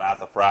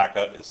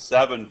 Mathrafracca, is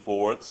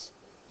 7/4.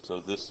 So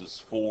this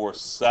is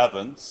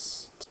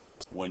 4/7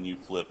 when you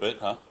flip it,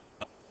 huh?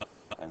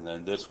 And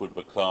then this would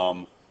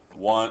become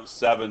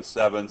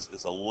 7/7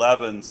 is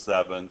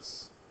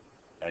 11/7,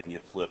 and you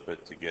flip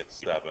it to get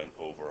 7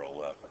 over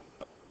 11.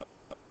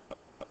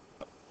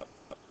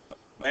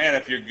 Man,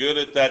 if you're good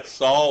at that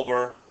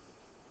solver,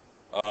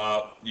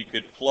 you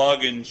could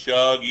plug and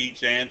chug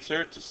each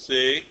answer to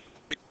see.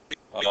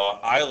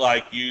 I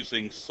like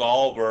using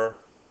solver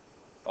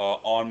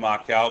on my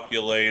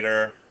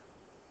calculator.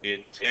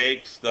 It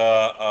takes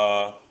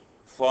the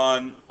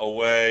fun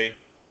away,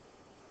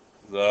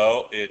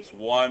 though. It's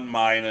 1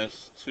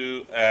 minus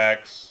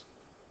 2x.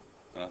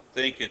 I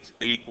think it's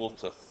equal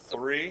to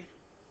 3.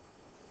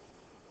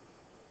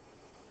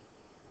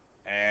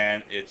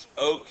 And it's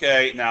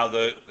okay. Now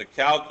the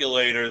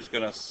calculator is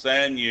going to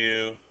send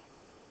you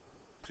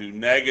to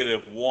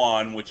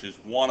 -1, which is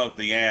one of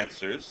the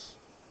answers.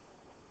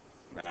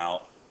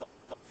 Now,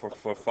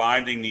 for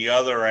finding the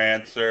other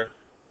answer,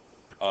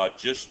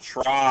 just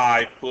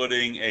try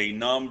putting a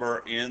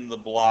number in the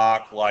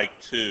block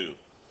like 2.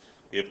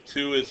 If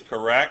 2 is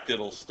correct,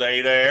 it'll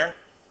stay there.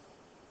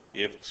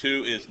 If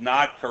 2 is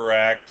not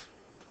correct,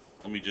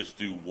 let me just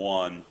do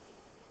 1,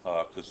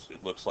 because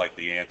it looks like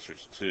the answer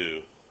is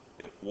 2.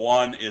 If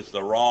 1 is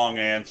the wrong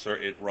answer,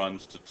 it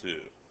runs to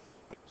 2.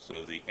 So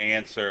the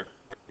answer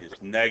is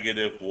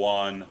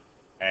 -1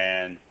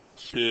 and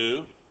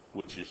 2,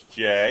 which is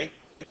J.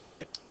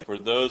 For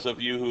those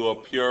of you who are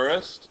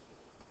purists,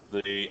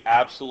 the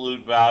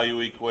absolute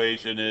value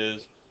equation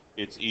is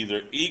it's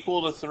either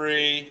equal to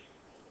 3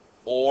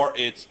 or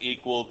it's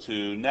equal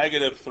to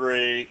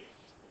 -3,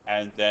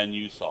 and then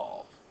you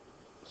solve.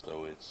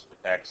 So it's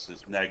x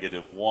is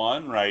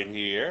 -1 right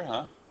here,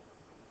 huh?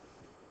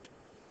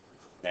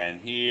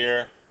 And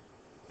here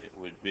it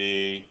would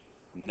be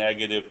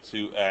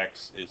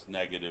 -2x is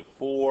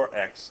 -4,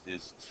 x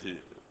is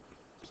 2.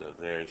 So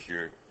there's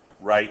your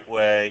right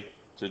way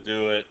to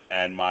do it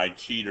and my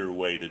cheater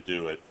way to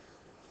do it.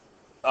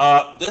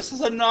 This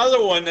is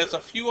another one. There's a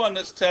few on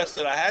this test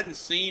that I hadn't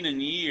seen in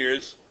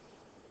years.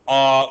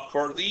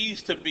 For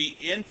these to be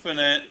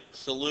infinite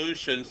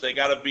solutions, they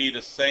got to be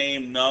the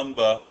same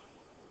number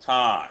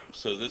times.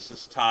 So this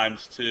is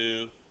times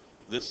 2.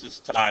 This is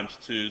times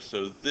 2.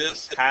 So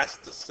this has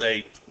to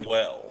say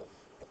 12.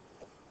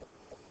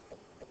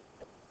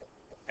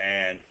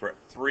 And for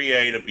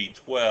 3a to be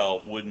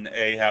 12, wouldn't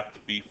a have to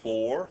be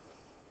 4?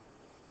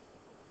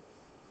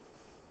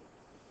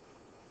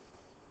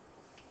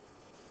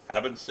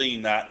 Haven't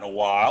seen that in a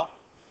while.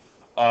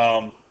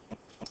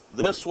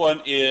 This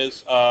one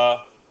is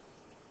a,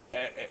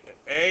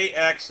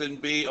 x,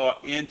 and b are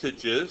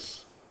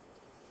integers.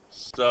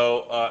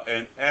 So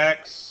an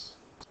x,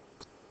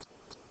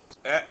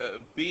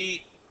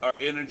 b are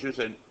integers,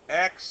 and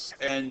x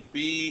and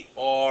b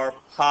are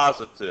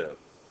positive.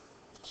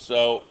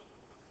 So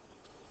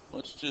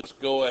let's just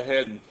go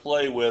ahead and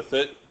play with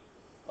it.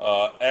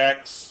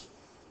 X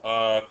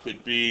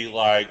could be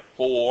like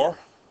 4,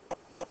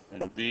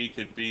 and b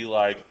could be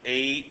like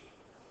 8,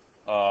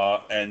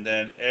 and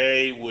then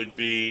a would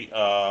be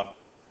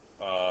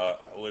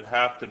would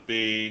have to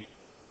be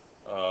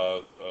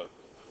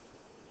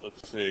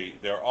let's see,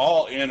 they're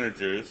all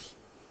integers,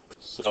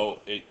 so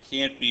it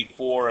can't be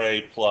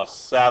 4a plus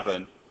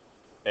 7.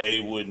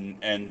 A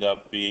wouldn't end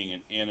up being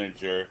an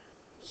integer.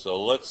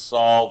 So let's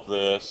solve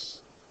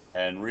this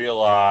and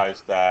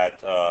realize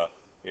that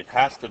it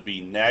has to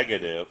be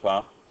negative,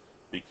 huh?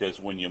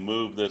 Because when you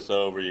move this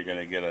over, you're going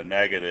to get a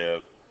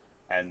negative.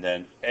 And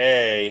then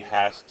a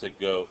has to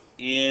go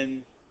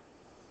in.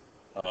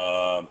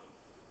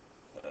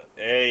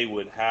 A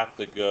would have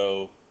to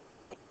go,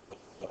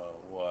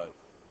 what?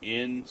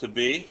 Into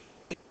b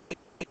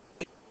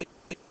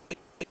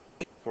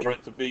for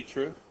it to be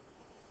true.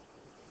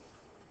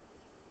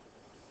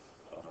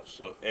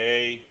 So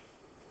a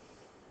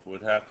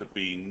would have to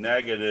be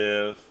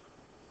negative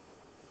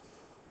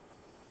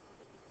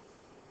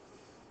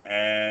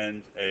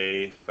and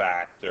a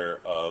factor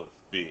of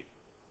b.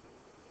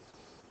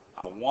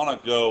 I want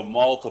to go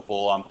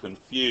multiple. I'm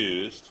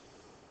confused,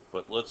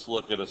 but let's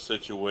look at a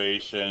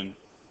situation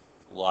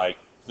like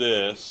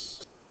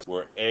this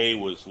where a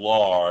was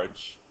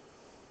large,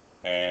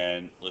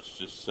 and let's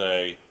just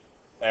say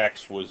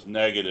x was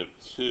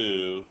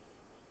 -2,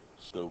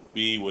 so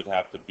b would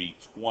have to be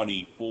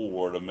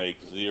 24 to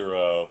make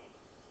 0.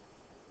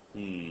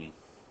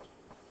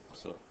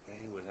 So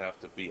a would have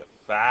to be a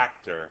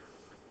factor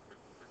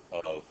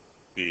of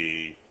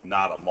b,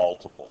 not a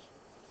multiple.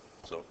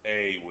 So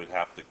a would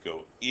have to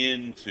go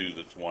into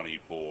the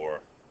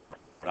 24,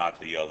 not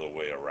the other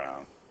way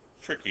around.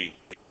 Tricky.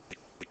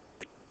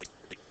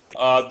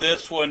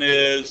 This one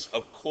is,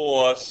 of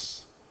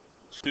course,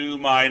 2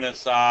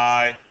 minus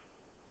I,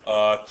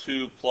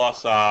 2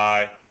 plus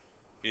I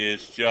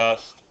is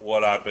just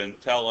what I've been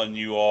telling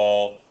you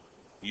all.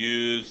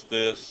 Use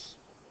this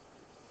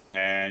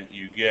and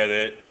you get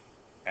it.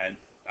 And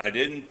I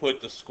didn't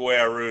put the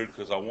square root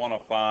because I want to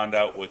find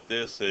out what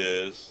this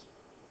is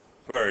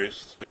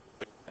first,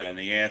 and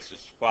the answer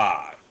is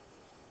 5.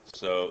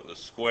 So the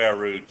square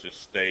root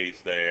just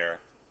stays there,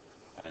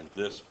 and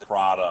this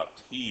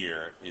product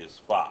here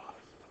is 5.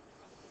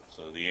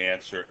 So the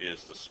answer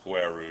is the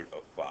square root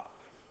of 5.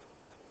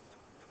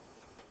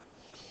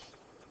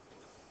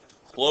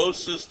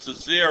 Closest to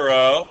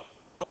 0,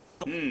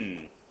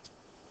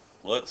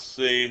 let's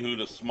see who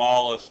the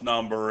smallest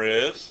number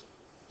is.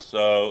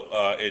 So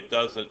it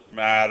doesn't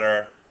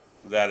matter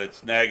that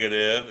it's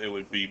negative. It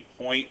would be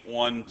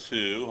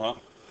 0.12, huh?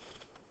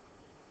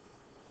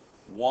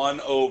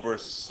 1 over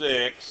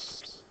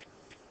 6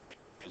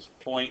 is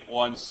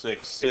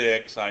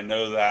 0.166. I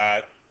know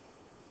that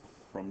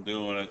from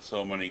doing it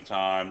so many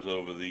times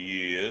over the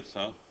years,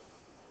 huh?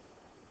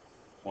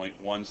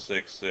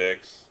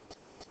 0.166.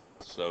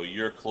 So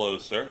you're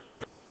closer.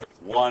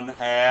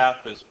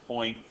 1/2 is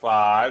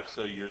 0.5,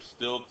 so you're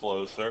still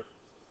closer.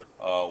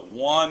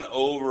 1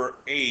 over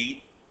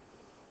 8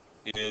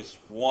 is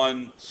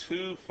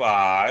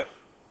 125.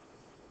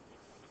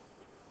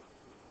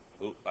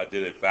 Oop, I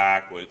did it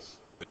backwards.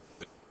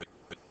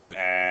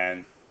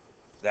 And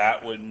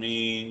that would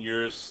mean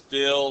you're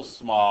still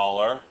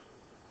smaller.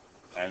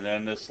 And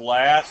then this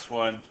last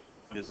one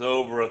is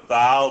over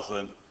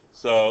 1,000.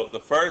 So the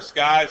first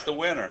guy's the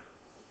winner.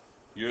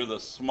 You're the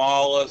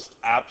smallest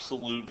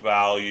absolute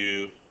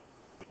value,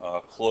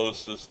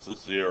 closest to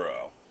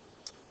 0.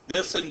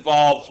 This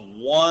involves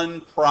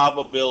one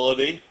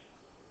probability.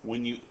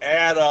 When you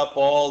add up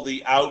all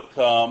the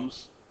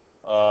outcomes,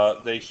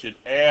 they should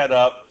add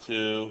up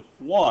to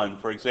 1.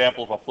 For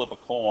example, if I flip a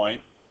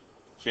coin,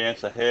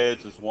 chance of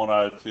heads is 1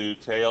 out of 2,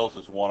 tails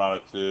is 1 out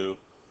of 2.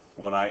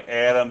 When I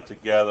add them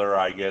together,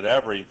 I get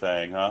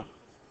everything, huh?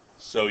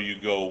 So you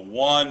go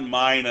 1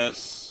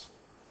 minus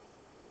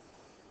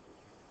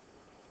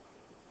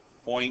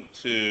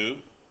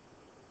 0.2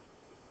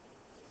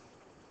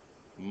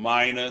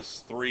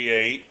 minus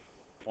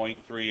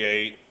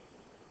 0.38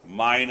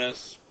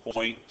 minus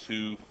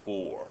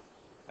 0.24.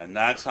 And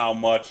that's how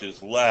much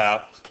is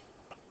left.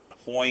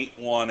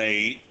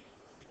 0.18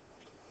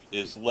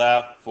 is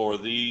left for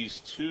these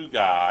two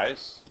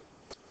guys,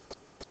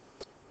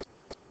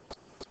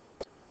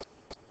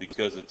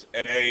 because it's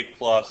A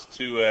plus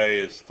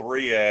 2A is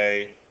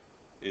 3A,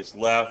 is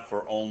left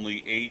for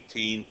only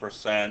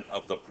 18%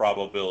 of the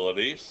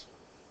probabilities.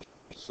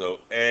 So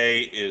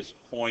A is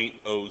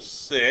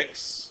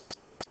 0.06,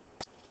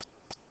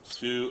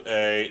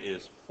 2A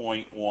is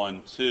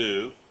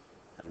 0.12,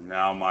 and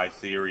now my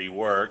theory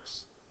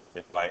works.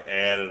 If I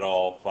added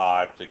all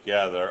 5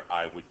 together,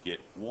 I would get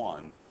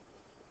 1.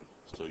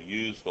 So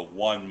use the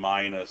 1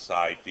 minus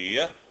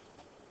idea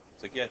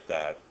to get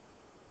that.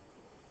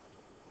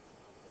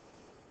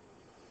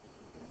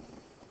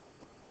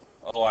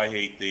 Oh, I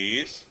hate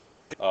these.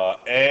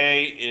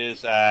 A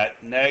is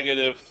at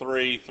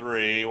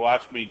 -3,3.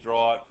 Watch me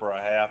draw it for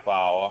a half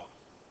hour.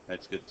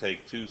 It's going to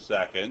take 2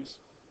 seconds.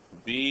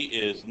 B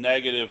is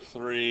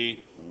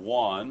 -3,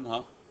 1.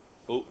 Huh?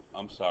 Oh,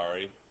 I'm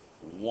sorry.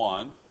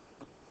 1.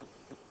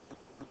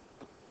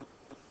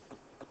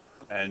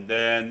 And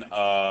then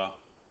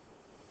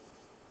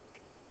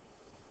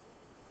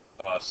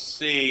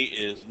C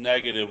is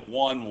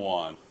 -1,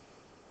 1.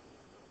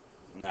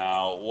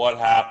 Now, what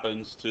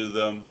happens to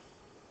them?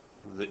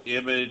 The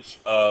image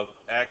of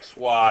x,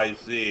 y,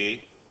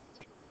 z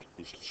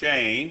is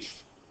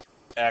changed.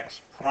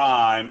 X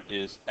prime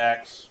is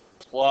x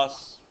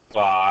plus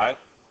 5.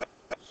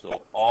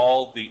 So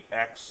all the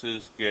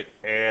x's get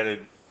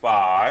added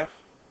 5.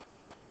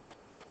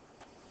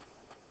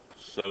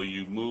 So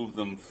you move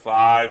them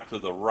 5 to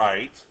the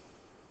right.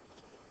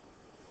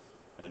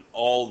 And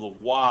all the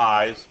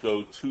y's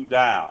go 2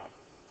 down.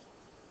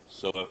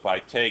 So if I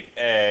take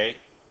A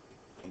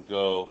and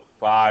go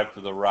 5 to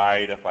the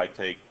right, if I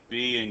take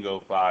B and go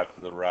 5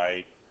 to the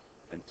right,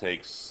 and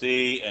take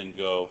C and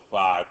go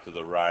 5 to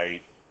the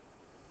right,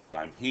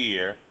 I'm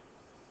here.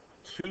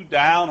 2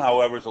 down,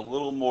 however, is a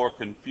little more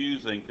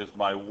confusing because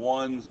my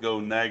 1's go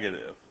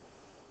negative.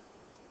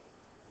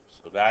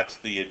 So that's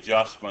the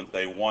adjustment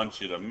they want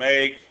you to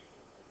make.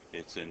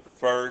 It's in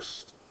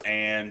first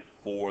and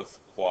fourth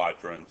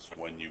quadrants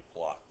when you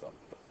plot them.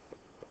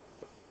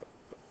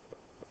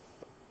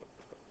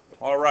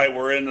 All right,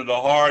 we're into the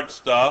hard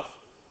stuff.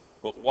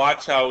 But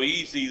watch how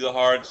easy the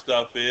hard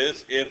stuff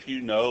is if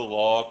you know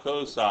law of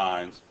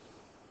cosines.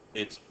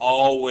 It's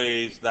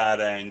always that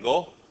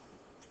angle.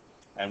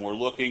 And we're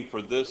looking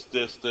for this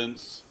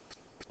distance.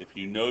 If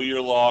you know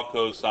your law of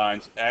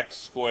cosines, x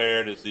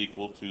squared is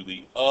equal to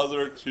the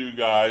other two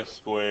guys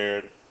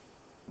squared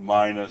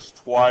minus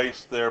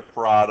twice their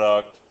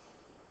product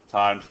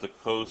times the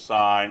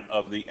cosine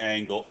of the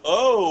angle.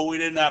 Oh, we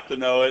didn't have to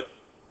know it.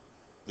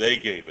 They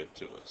gave it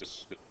to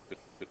us.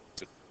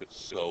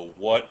 So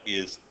what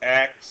is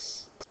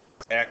x?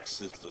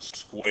 X is the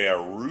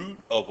square root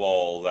of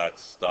all that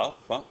stuff,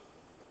 huh?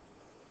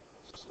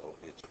 So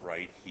it's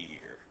right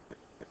here.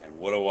 And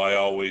what do I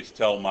always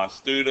tell my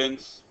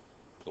students?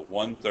 The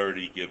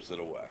 130 gives it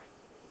away.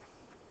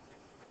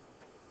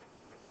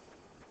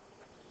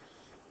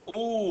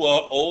 Ooh,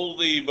 a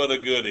oldie but a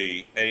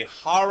goodie. A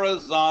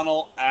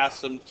horizontal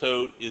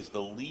asymptote is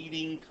the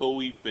leading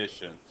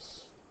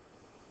coefficients.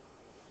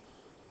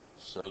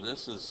 So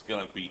this is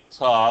going to be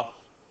tough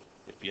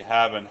if you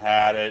haven't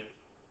had it.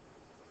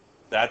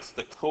 That's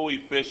the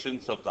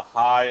coefficients of the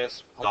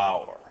highest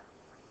power.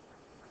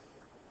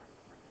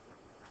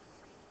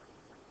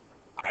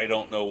 I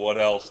don't know what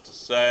else to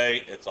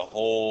say. It's a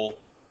whole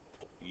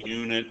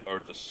unit or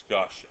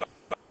discussion.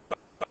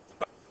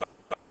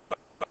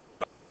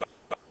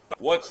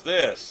 What's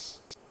this?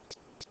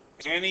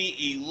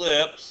 Any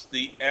ellipse,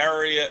 the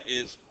area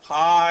is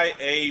pi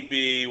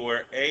AB,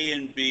 where A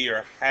and B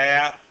are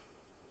half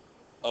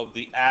of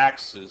the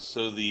axis.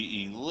 So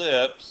the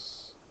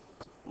ellipse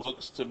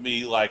looks to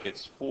me like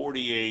it's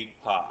 48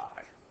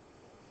 pi.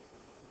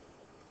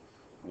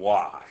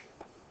 Why?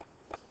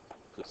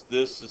 Because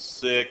this is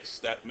 6,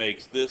 that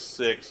makes this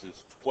 6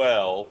 is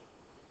 12.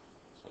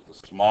 So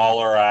the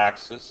smaller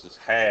axis is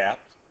half,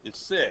 is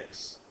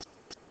 6.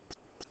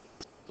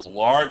 The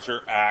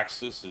larger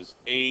axis is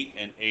 8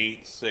 and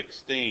 8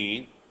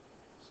 16.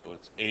 So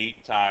it's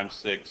 8 times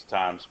 6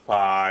 times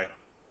pi.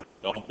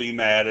 Don't be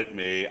mad at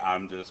me,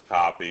 I'm just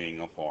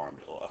copying a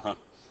formula.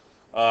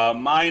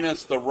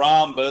 Minus the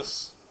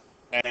rhombus.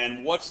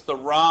 And what's the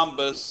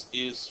rhombus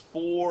is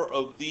 4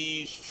 of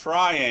these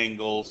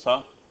triangles,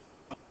 huh?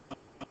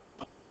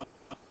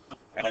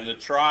 And the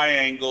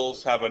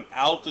triangles have an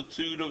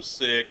altitude of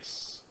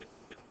 6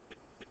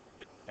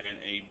 and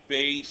a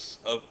base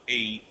of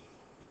 8.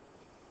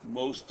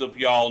 Most of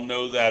y'all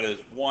know that as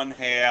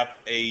 1/2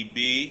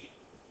 AB,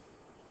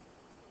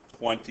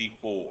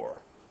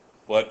 24.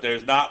 But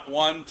there's not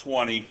one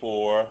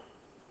 24,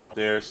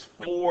 there's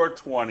 4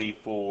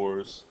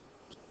 24s,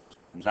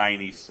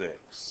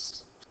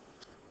 96.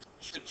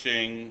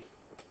 Cha-ching.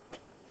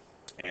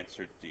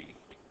 Answer D.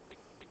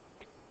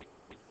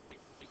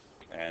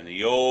 And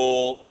the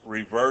old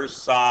reverse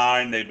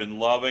sign, they've been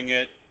loving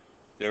it.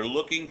 They're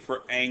looking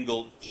for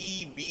angle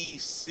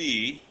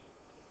EBC.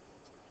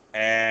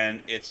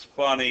 And it's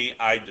funny,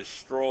 I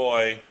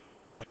destroy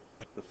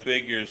the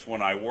figures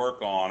when I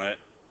work on it.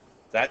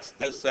 That's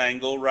this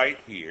angle right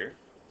here.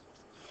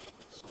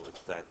 So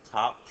it's that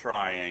top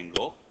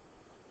triangle.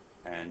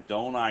 And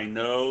don't I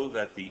know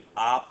that the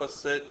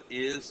opposite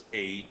is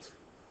 8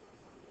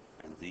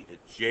 and the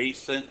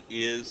adjacent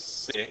is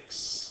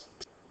 6.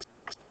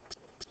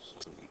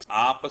 So the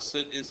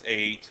opposite is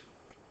 8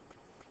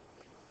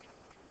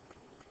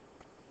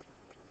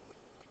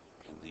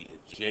 and the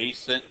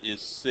adjacent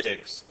is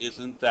 6.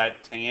 Isn't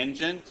that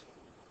tangent?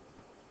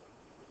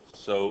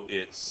 So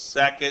it's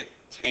second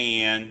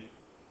tan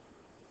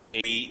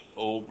 8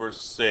 over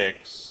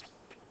 6.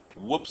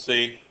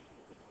 Whoopsie.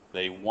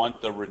 They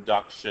want the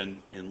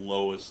reduction in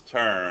lowest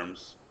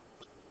terms.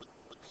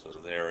 So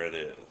there it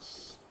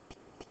is.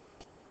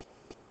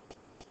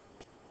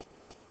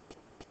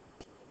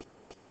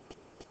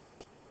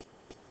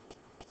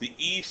 The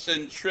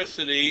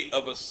eccentricity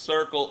of a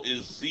circle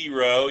is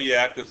 0.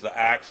 Yeah, because the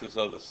axes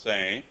are the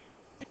same.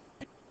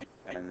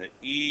 And the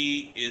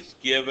E is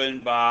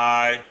given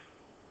by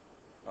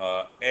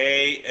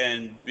A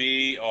and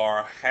B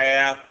are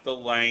half the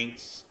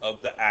lengths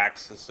of the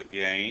axis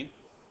again.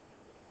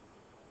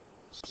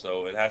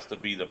 So it has to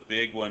be the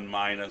big one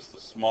minus the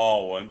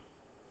small one.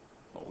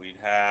 We'd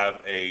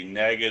have a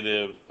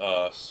negative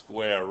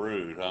square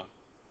root, huh?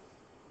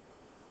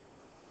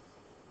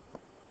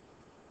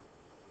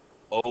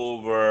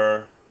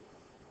 Over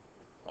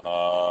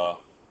A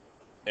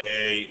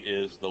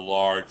is the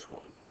large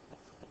one.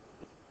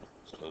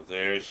 So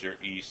there's your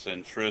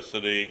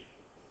eccentricity.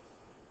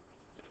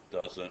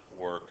 It doesn't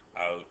work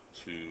out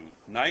too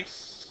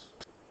nice.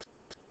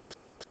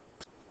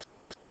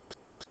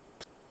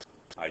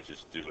 I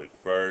just do it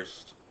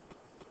first,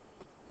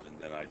 and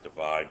then I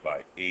divide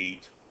by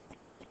 8,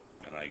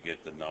 and I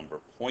get the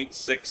number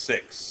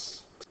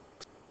 0.66.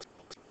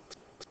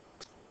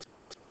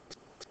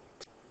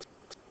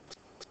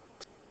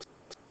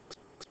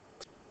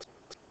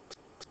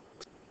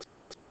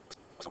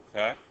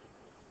 Okay?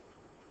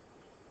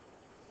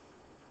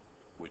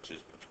 Which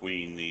is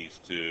between these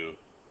two,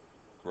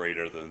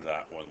 greater than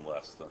that one,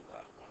 less than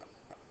that one.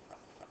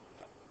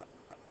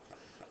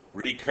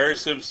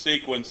 Recursive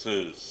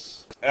sequences.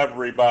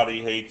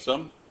 Everybody hates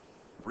them.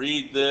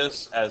 Read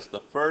this as the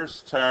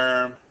first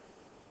term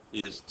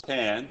is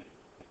 10.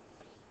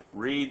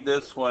 Read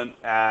this one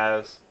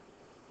as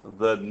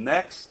the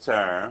next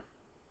term,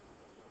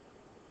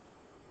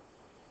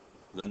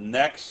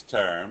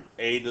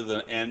 a to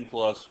the n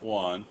plus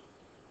 1,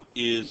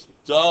 is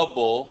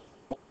double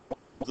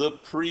the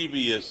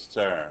previous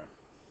term.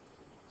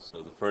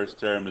 So the first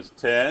term is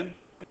 10,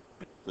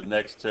 the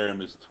next term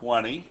is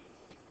 20.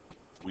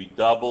 We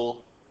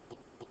double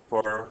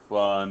for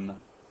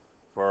fun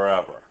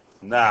forever.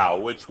 Now,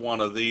 which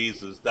one of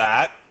these is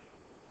that?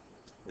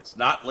 It's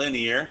not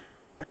linear,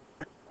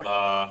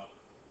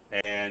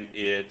 and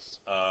it's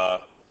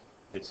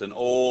an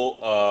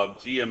old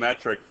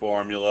geometric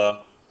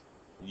formula.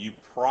 You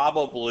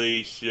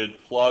probably should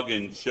plug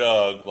and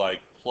chug,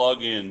 like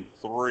plug in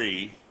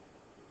 3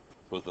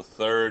 for the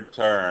third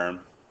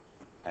term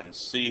and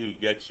see who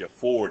gets you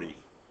 40.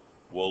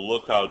 Well,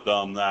 look how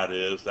dumb that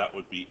is. That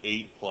would be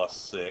 8 plus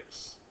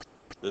 6.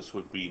 This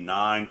would be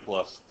 9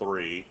 plus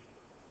 3.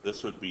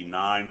 This would be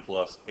 9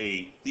 plus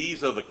 8.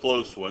 These are the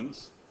close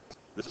ones.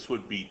 This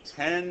would be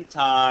 10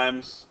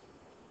 times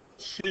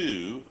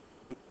 2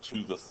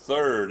 to the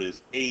third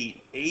is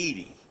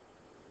 880.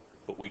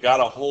 But we got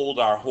to hold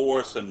our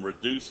horse and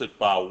reduce it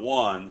by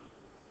 1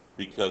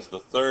 because the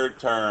third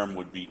term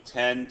would be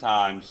 10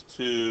 times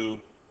 2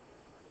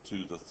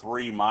 to the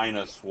 3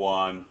 minus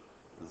 1.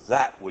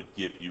 That would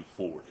give you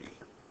 40.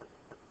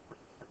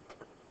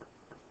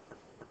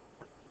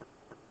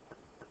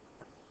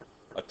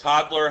 A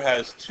toddler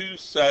has 2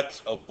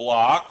 sets of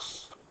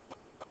blocks.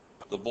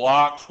 The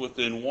blocks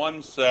within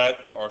one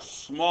set are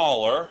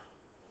smaller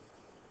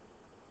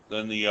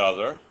than the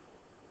other.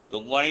 The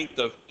length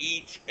of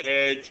each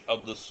edge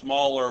of the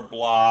smaller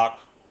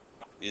block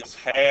is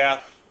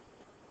half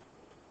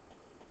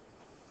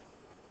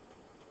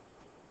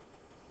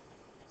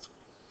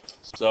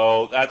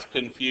so that's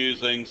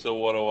confusing. So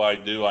what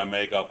do? I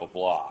make up a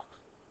block.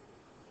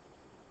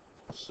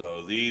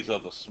 So these are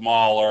the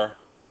smaller,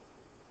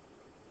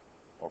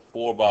 or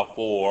 4 by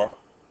 4,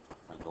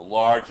 and the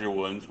larger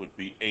ones would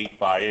be 8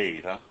 by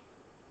 8, huh?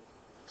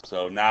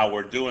 So now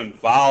we're doing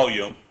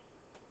volume,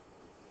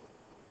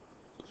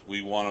 because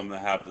we want them to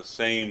have the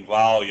same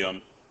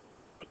volume.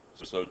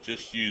 So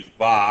just use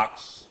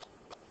box.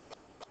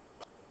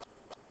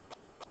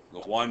 The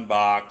one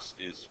box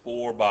is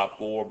 4 by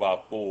 4 by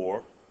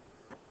 4.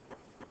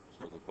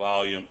 So the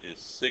volume is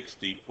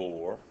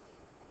 64.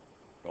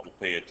 Don't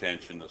pay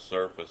attention to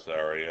surface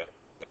area.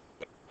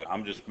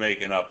 I'm just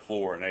making up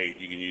 4 and 8.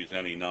 You can use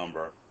any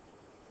number.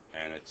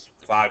 And it's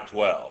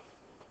 512.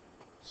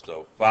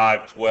 So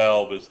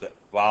 512 is the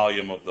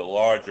volume of the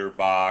larger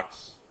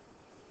box,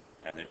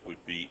 and it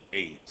would be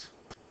 8.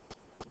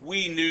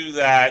 We knew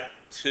that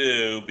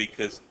too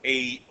because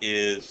 8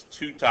 is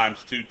 2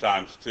 times 2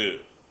 times 2.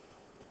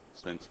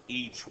 Since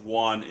each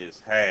one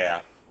is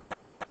half,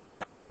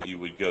 you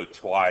would go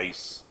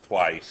twice,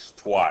 twice,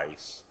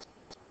 twice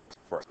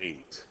for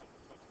 8.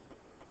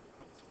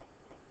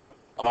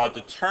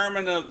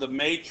 Determinant of the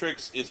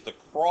matrix is the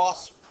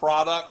cross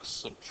product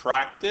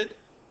subtracted.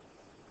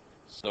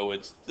 So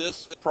it's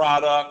this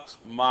product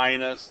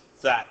minus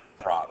that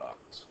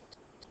product.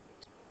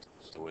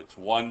 So it's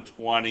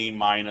 120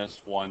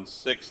 minus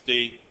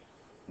 160,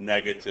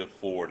 negative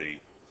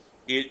 40.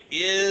 It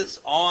is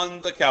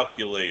on the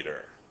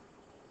calculator.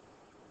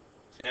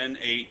 10,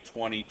 8,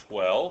 20,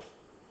 12.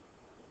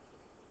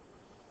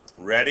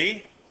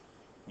 Ready?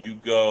 You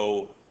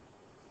go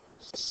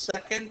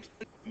second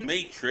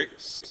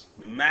matrix,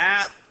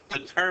 math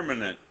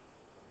determinant.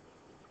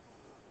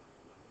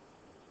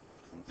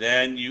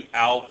 Then you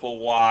alpha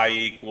y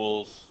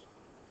equals,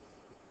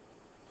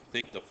 I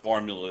think the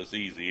formula is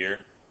easier,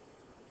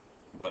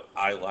 but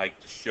I like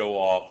to show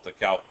off the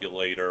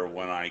calculator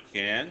when I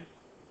can.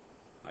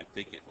 I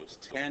think it was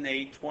 10,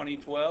 8, 20,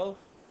 12.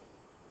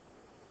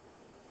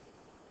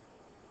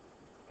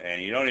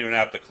 And you don't even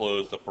have to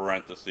close the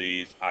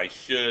parentheses. I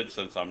should,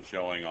 since I'm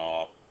showing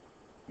off,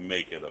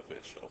 make it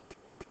official.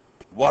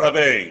 Wada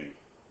bing!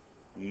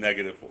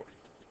 Negative 40.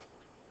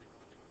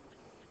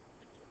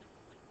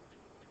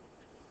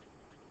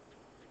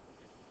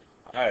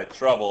 I had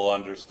trouble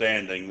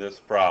understanding this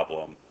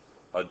problem.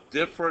 A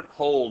different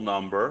whole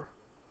number,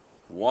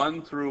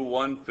 1 through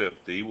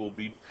 150, will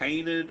be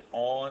painted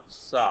on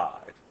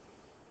side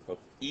of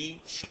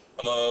each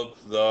of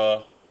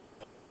the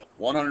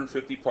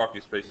 150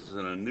 parking spaces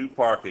in a new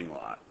parking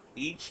lot.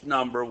 Each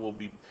number will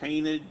be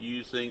painted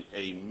using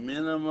a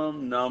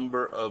minimum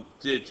number of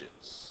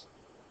digits.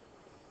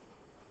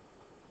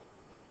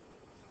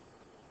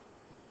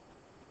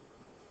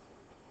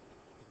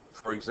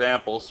 For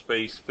example,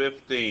 space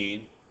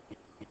 15,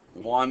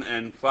 1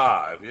 and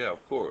 5. Yeah,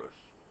 of course.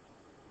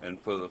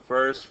 And for the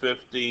first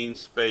 15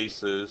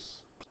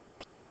 spaces,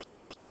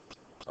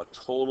 a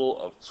total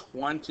of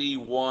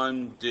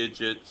 21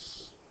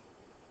 digits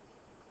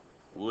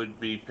would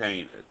be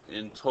painted.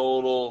 In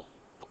total,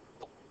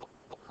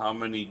 how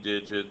many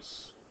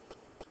digits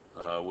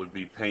would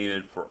be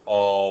painted for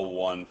all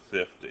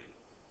 150?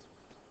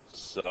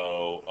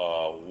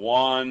 So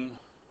 1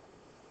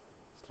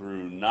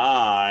 through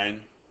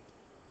 9,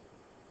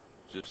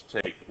 just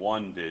take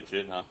 1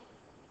 digit, huh?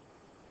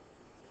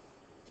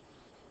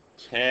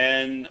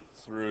 10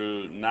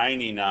 through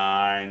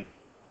 99,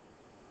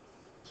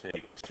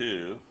 take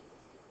 2.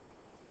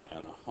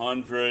 And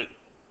 100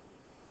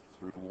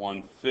 through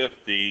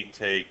 150,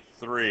 take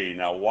 3.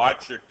 Now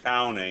watch your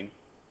counting.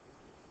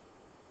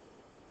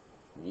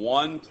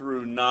 1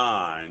 through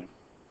 9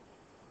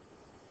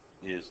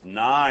 is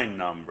 9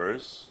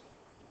 numbers.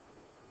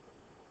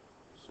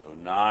 So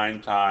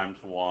 9 times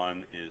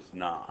 1 is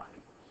 9.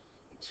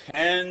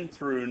 10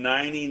 through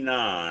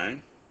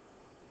 99.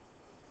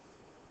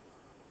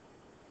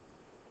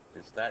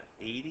 Is that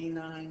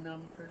 89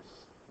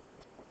 numbers?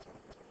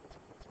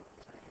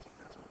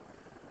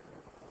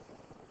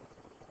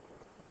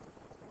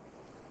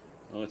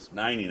 Oh, it's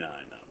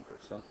 99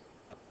 numbers, huh?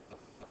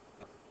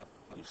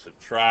 You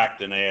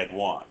subtract and add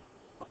 1.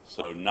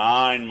 So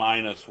 9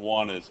 minus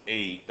 1 is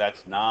 8.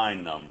 That's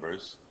 9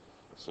 numbers.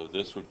 So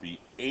this would be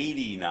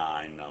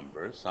 89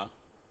 numbers, huh?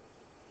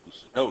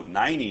 No,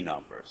 90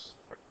 numbers.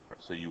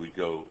 So you would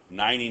go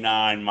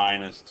 99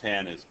 minus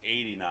 10 is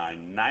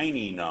 89.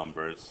 90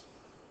 numbers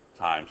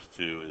times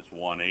 2 is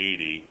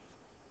 180.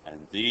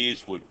 And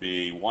these would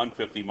be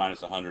 150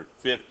 minus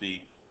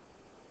 150,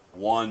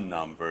 1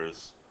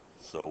 numbers,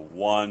 so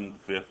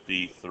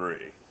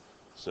 153.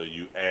 So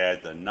you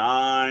add the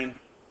 9,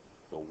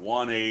 the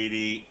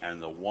 180,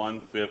 and the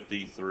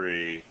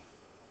 153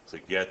 to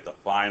get the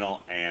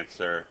final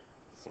answer,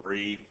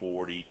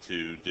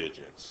 342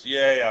 digits.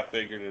 Yay, I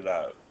figured it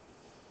out.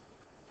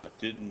 I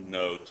didn't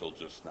know till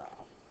just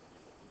now.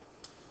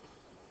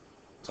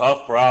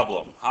 Tough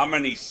problem. How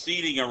many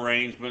seating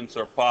arrangements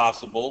are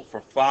possible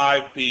for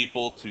 5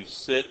 people to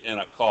sit in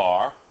a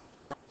car?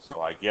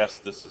 So I guess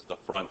this is the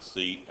front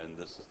seat and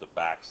this is the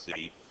back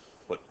seat,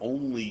 but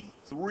only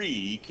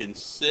 3 can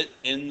sit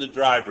in the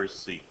driver's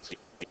seat.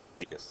 I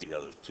guess the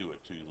other 2 are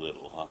too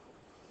little, huh?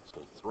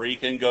 So 3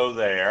 can go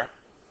there.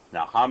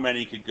 Now how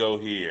many could go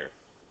here?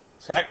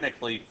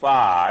 Technically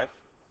 5,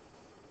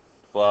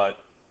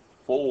 but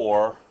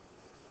 4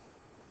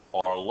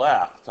 are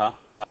left, huh?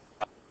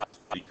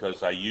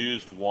 Because I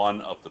used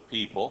 1 of the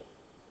people.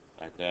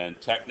 And then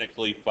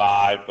technically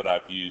 5, but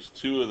I've used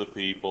 2 of the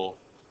people.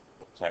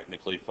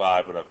 Technically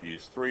 5, but I've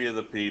used 3 of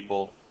the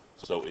people.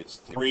 So it's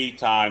 3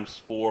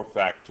 times 4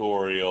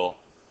 factorial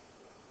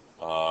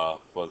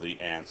for the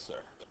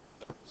answer.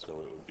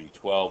 So it would be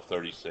 12,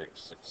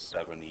 36,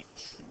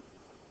 72.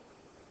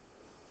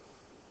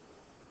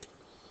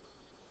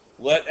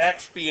 Let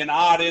x be an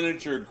odd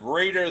integer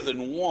greater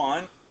than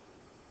 1,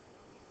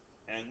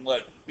 and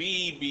let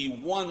b be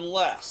 1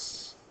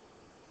 less.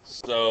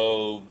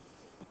 So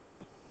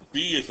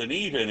b is an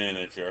even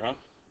integer, huh?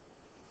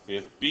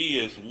 If b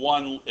is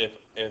 1, if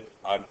an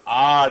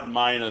odd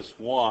minus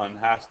 1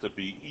 has to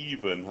be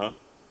even, huh?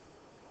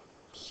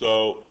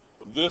 So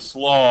this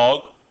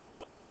log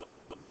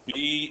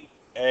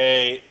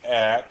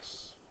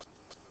BAX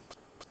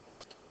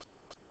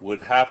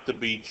would have to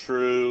be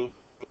true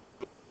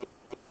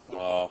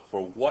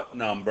for what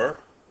number?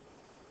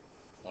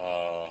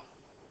 So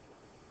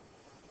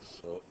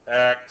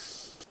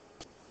X,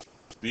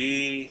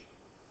 B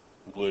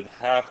would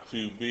have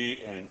to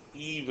be an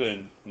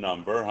even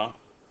number, huh?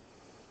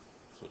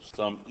 So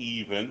some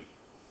even.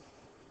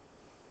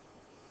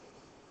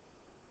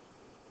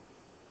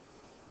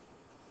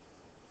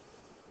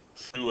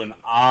 To an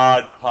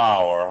odd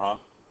power, huh?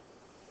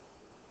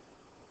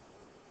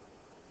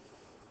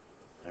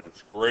 And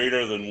it's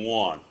greater than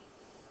 1.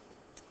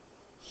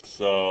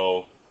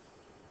 So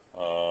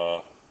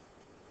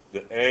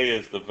the A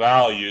is the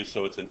value,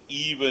 so it's an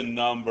even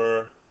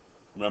number.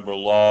 Remember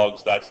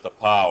logs, that's the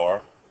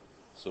power.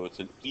 So it's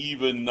an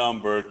even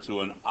number to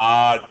an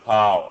odd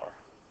power.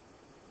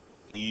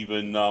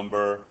 Even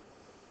number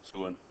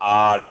to an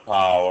odd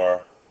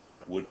power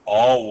would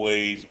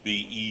always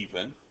be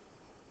even.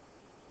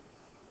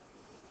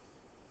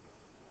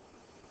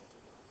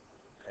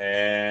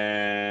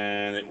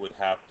 And it would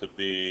have to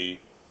be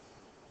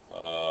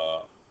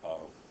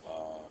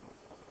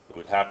it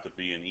would have to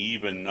be an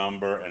even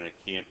number, and it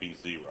can't be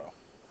 0.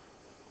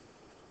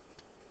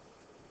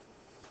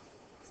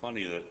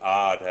 Funny that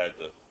odd had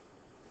the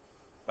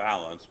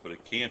balance, but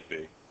it can't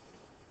be.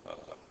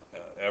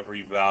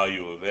 Every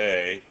value of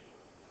A,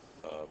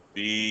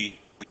 B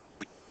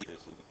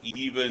is an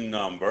even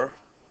number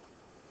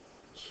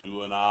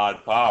to an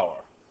odd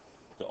power.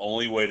 The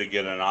only way to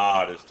get an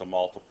odd is to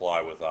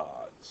multiply with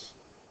odds.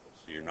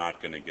 So you're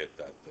not going to get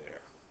that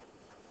there.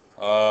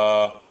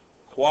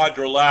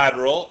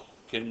 Quadrilateral,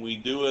 can we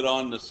do it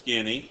on the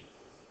skinny?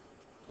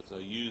 Because I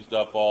used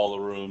up all the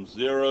room.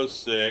 0,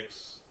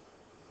 6,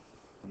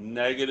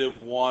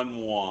 negative 1,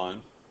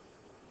 1.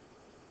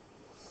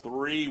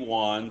 3,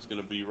 1 is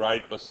going to be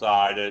right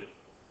beside it.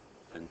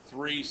 And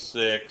 3,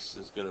 6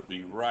 is going to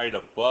be right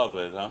above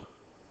it, huh?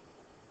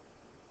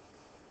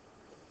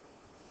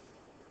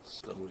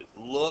 So it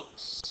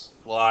looks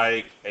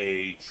like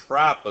a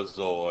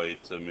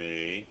trapezoid to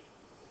me,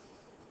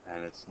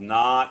 and it's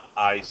not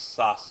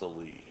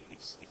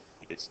isosceles.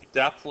 It's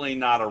definitely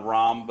not a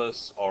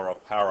rhombus or a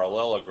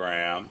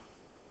parallelogram,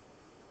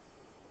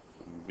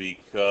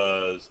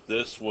 because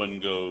this one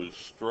goes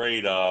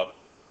straight up,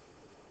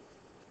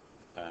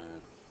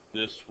 and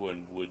this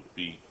one would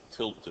be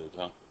tilted,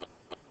 huh?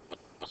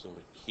 So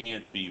it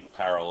can't be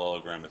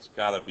parallelogram. It's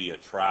got to be a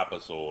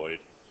trapezoid.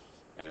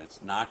 And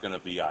it's not going to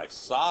be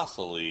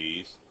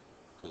isosceles,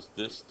 because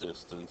this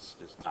distance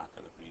is not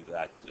going to be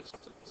that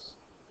distance.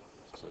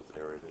 So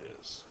there it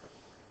is.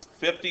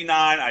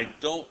 59, I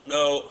don't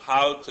know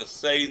how to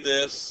say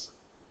this.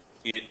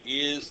 It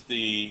is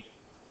the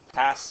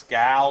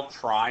Pascal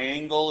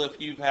triangle if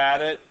you've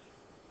had it.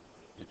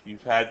 If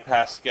you've had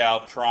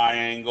Pascal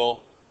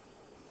triangle,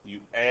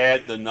 you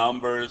add the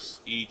numbers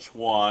each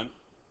one,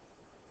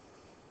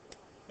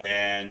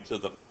 and to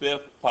the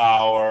 5th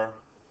power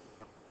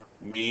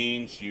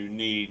means you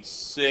need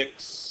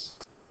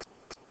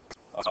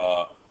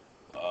uh,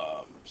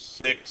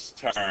 6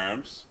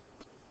 terms.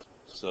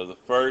 So the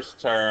first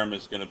term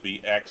is going to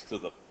be x to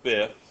the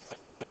 5th,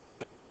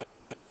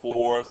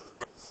 4th,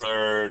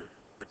 3rd,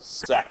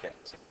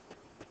 2nd.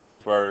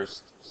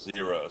 First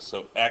 0.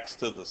 So x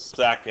to the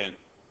 2nd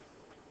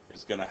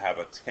is going to have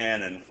a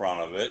 10 in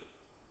front of it.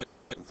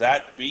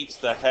 That beats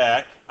the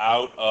heck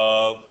out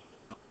of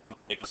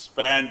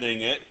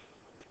expanding it,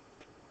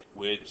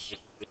 which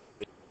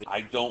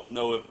I don't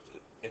know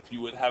if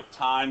you would have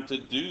time to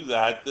do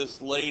that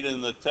this late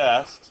in the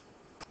test,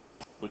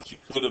 but you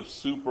could have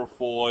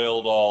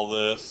superfoiled all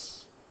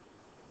this.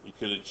 You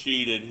could have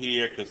cheated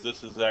here because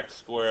this is x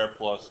squared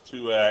plus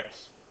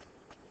 2x,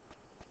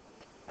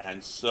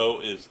 and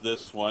so is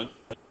this one.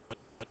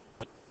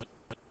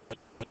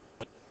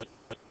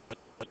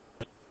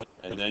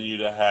 And then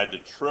you'd have had to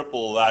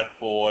triple that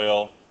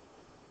FOIL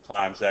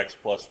times x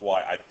plus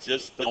y. I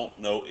just don't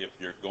know if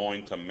you're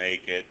going to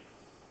make it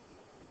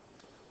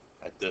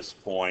at this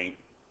point,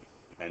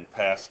 and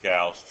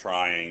Pascal's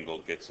triangle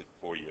gets it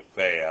for you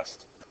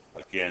fast.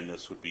 Again,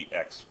 this would be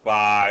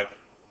x5,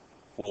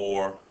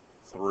 4,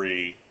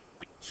 3,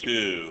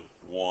 2,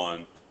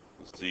 1,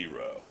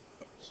 0.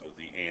 So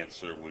the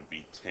answer would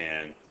be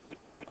 10.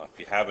 If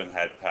you haven't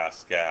had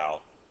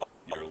Pascal,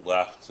 you're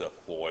left to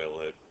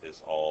FOIL it,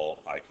 is all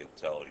I can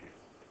tell you.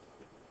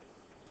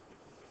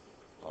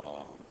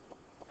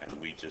 And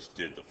we just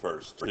did the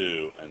first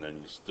 2, and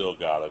then you still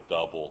got to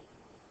double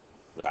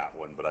that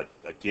one. But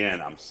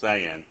again, I'm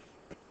saying,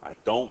 I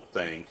don't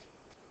think,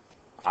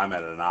 I'm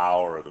at an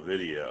hour of the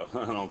video,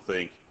 I don't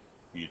think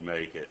you'd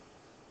make it.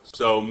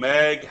 So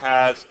Meg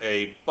has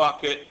a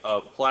bucket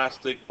of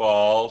plastic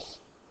balls.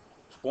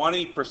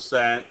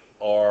 20%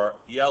 are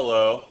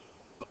yellow,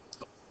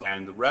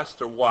 and the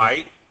rest are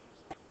white.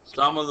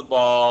 Some of the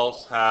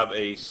balls have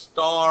a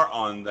star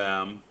on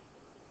them.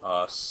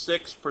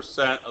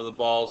 6% of the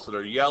balls that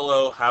are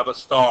yellow have a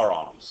star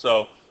on them.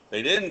 So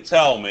they didn't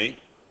tell me.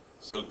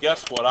 So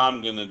guess what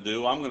I'm going to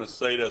do? I'm going to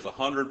say there's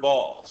 100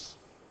 balls.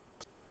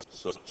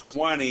 So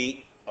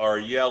 20 are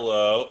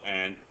yellow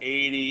and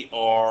 80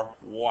 are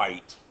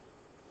white.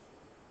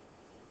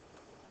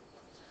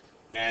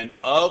 And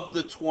of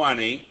the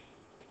 20,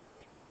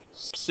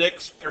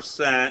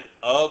 6%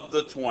 of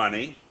the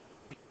 20,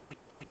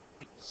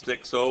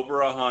 6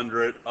 over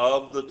 100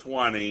 of the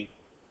 20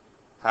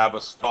 have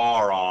a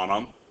star on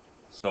them.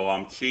 So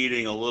I'm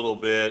cheating a little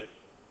bit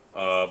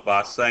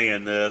by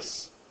saying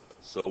this.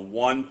 So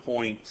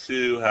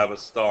 1.2 have a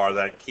star.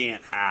 That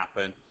can't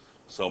happen.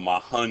 So my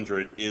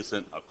 100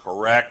 isn't a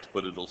correct,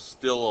 but it'll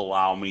still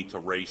allow me to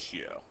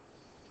ratio.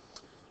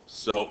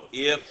 So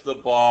if the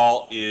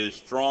ball is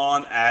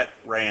drawn at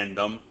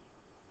random,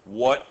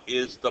 what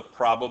is the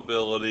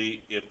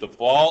probability? If the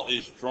ball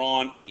is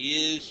drawn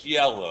is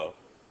yellow,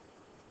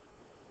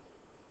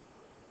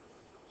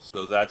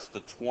 so that's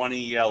the 20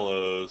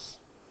 yellows,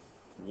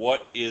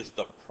 what is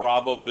the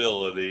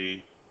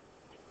probability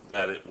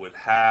that it would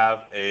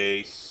have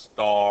a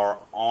star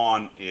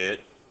on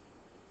it?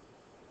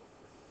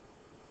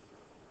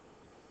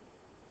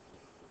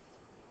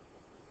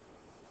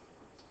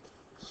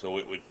 So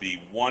it would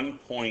be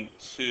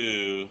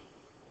 1.2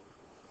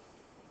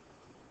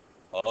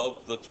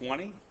 of the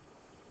 20.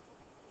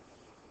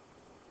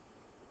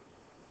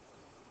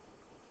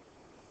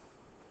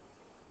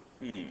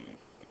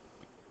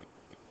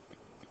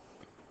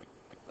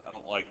 I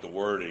don't like the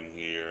wording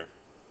here.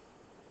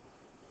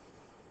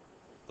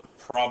 The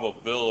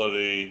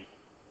probability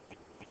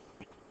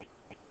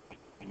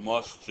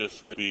must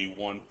just be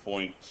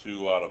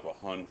 1.2 out of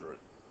 100.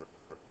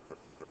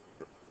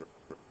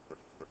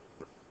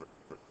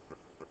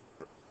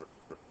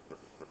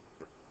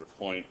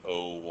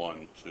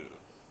 .012.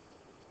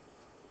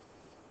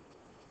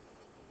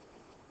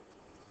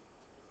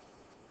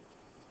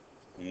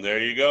 And there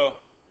you go.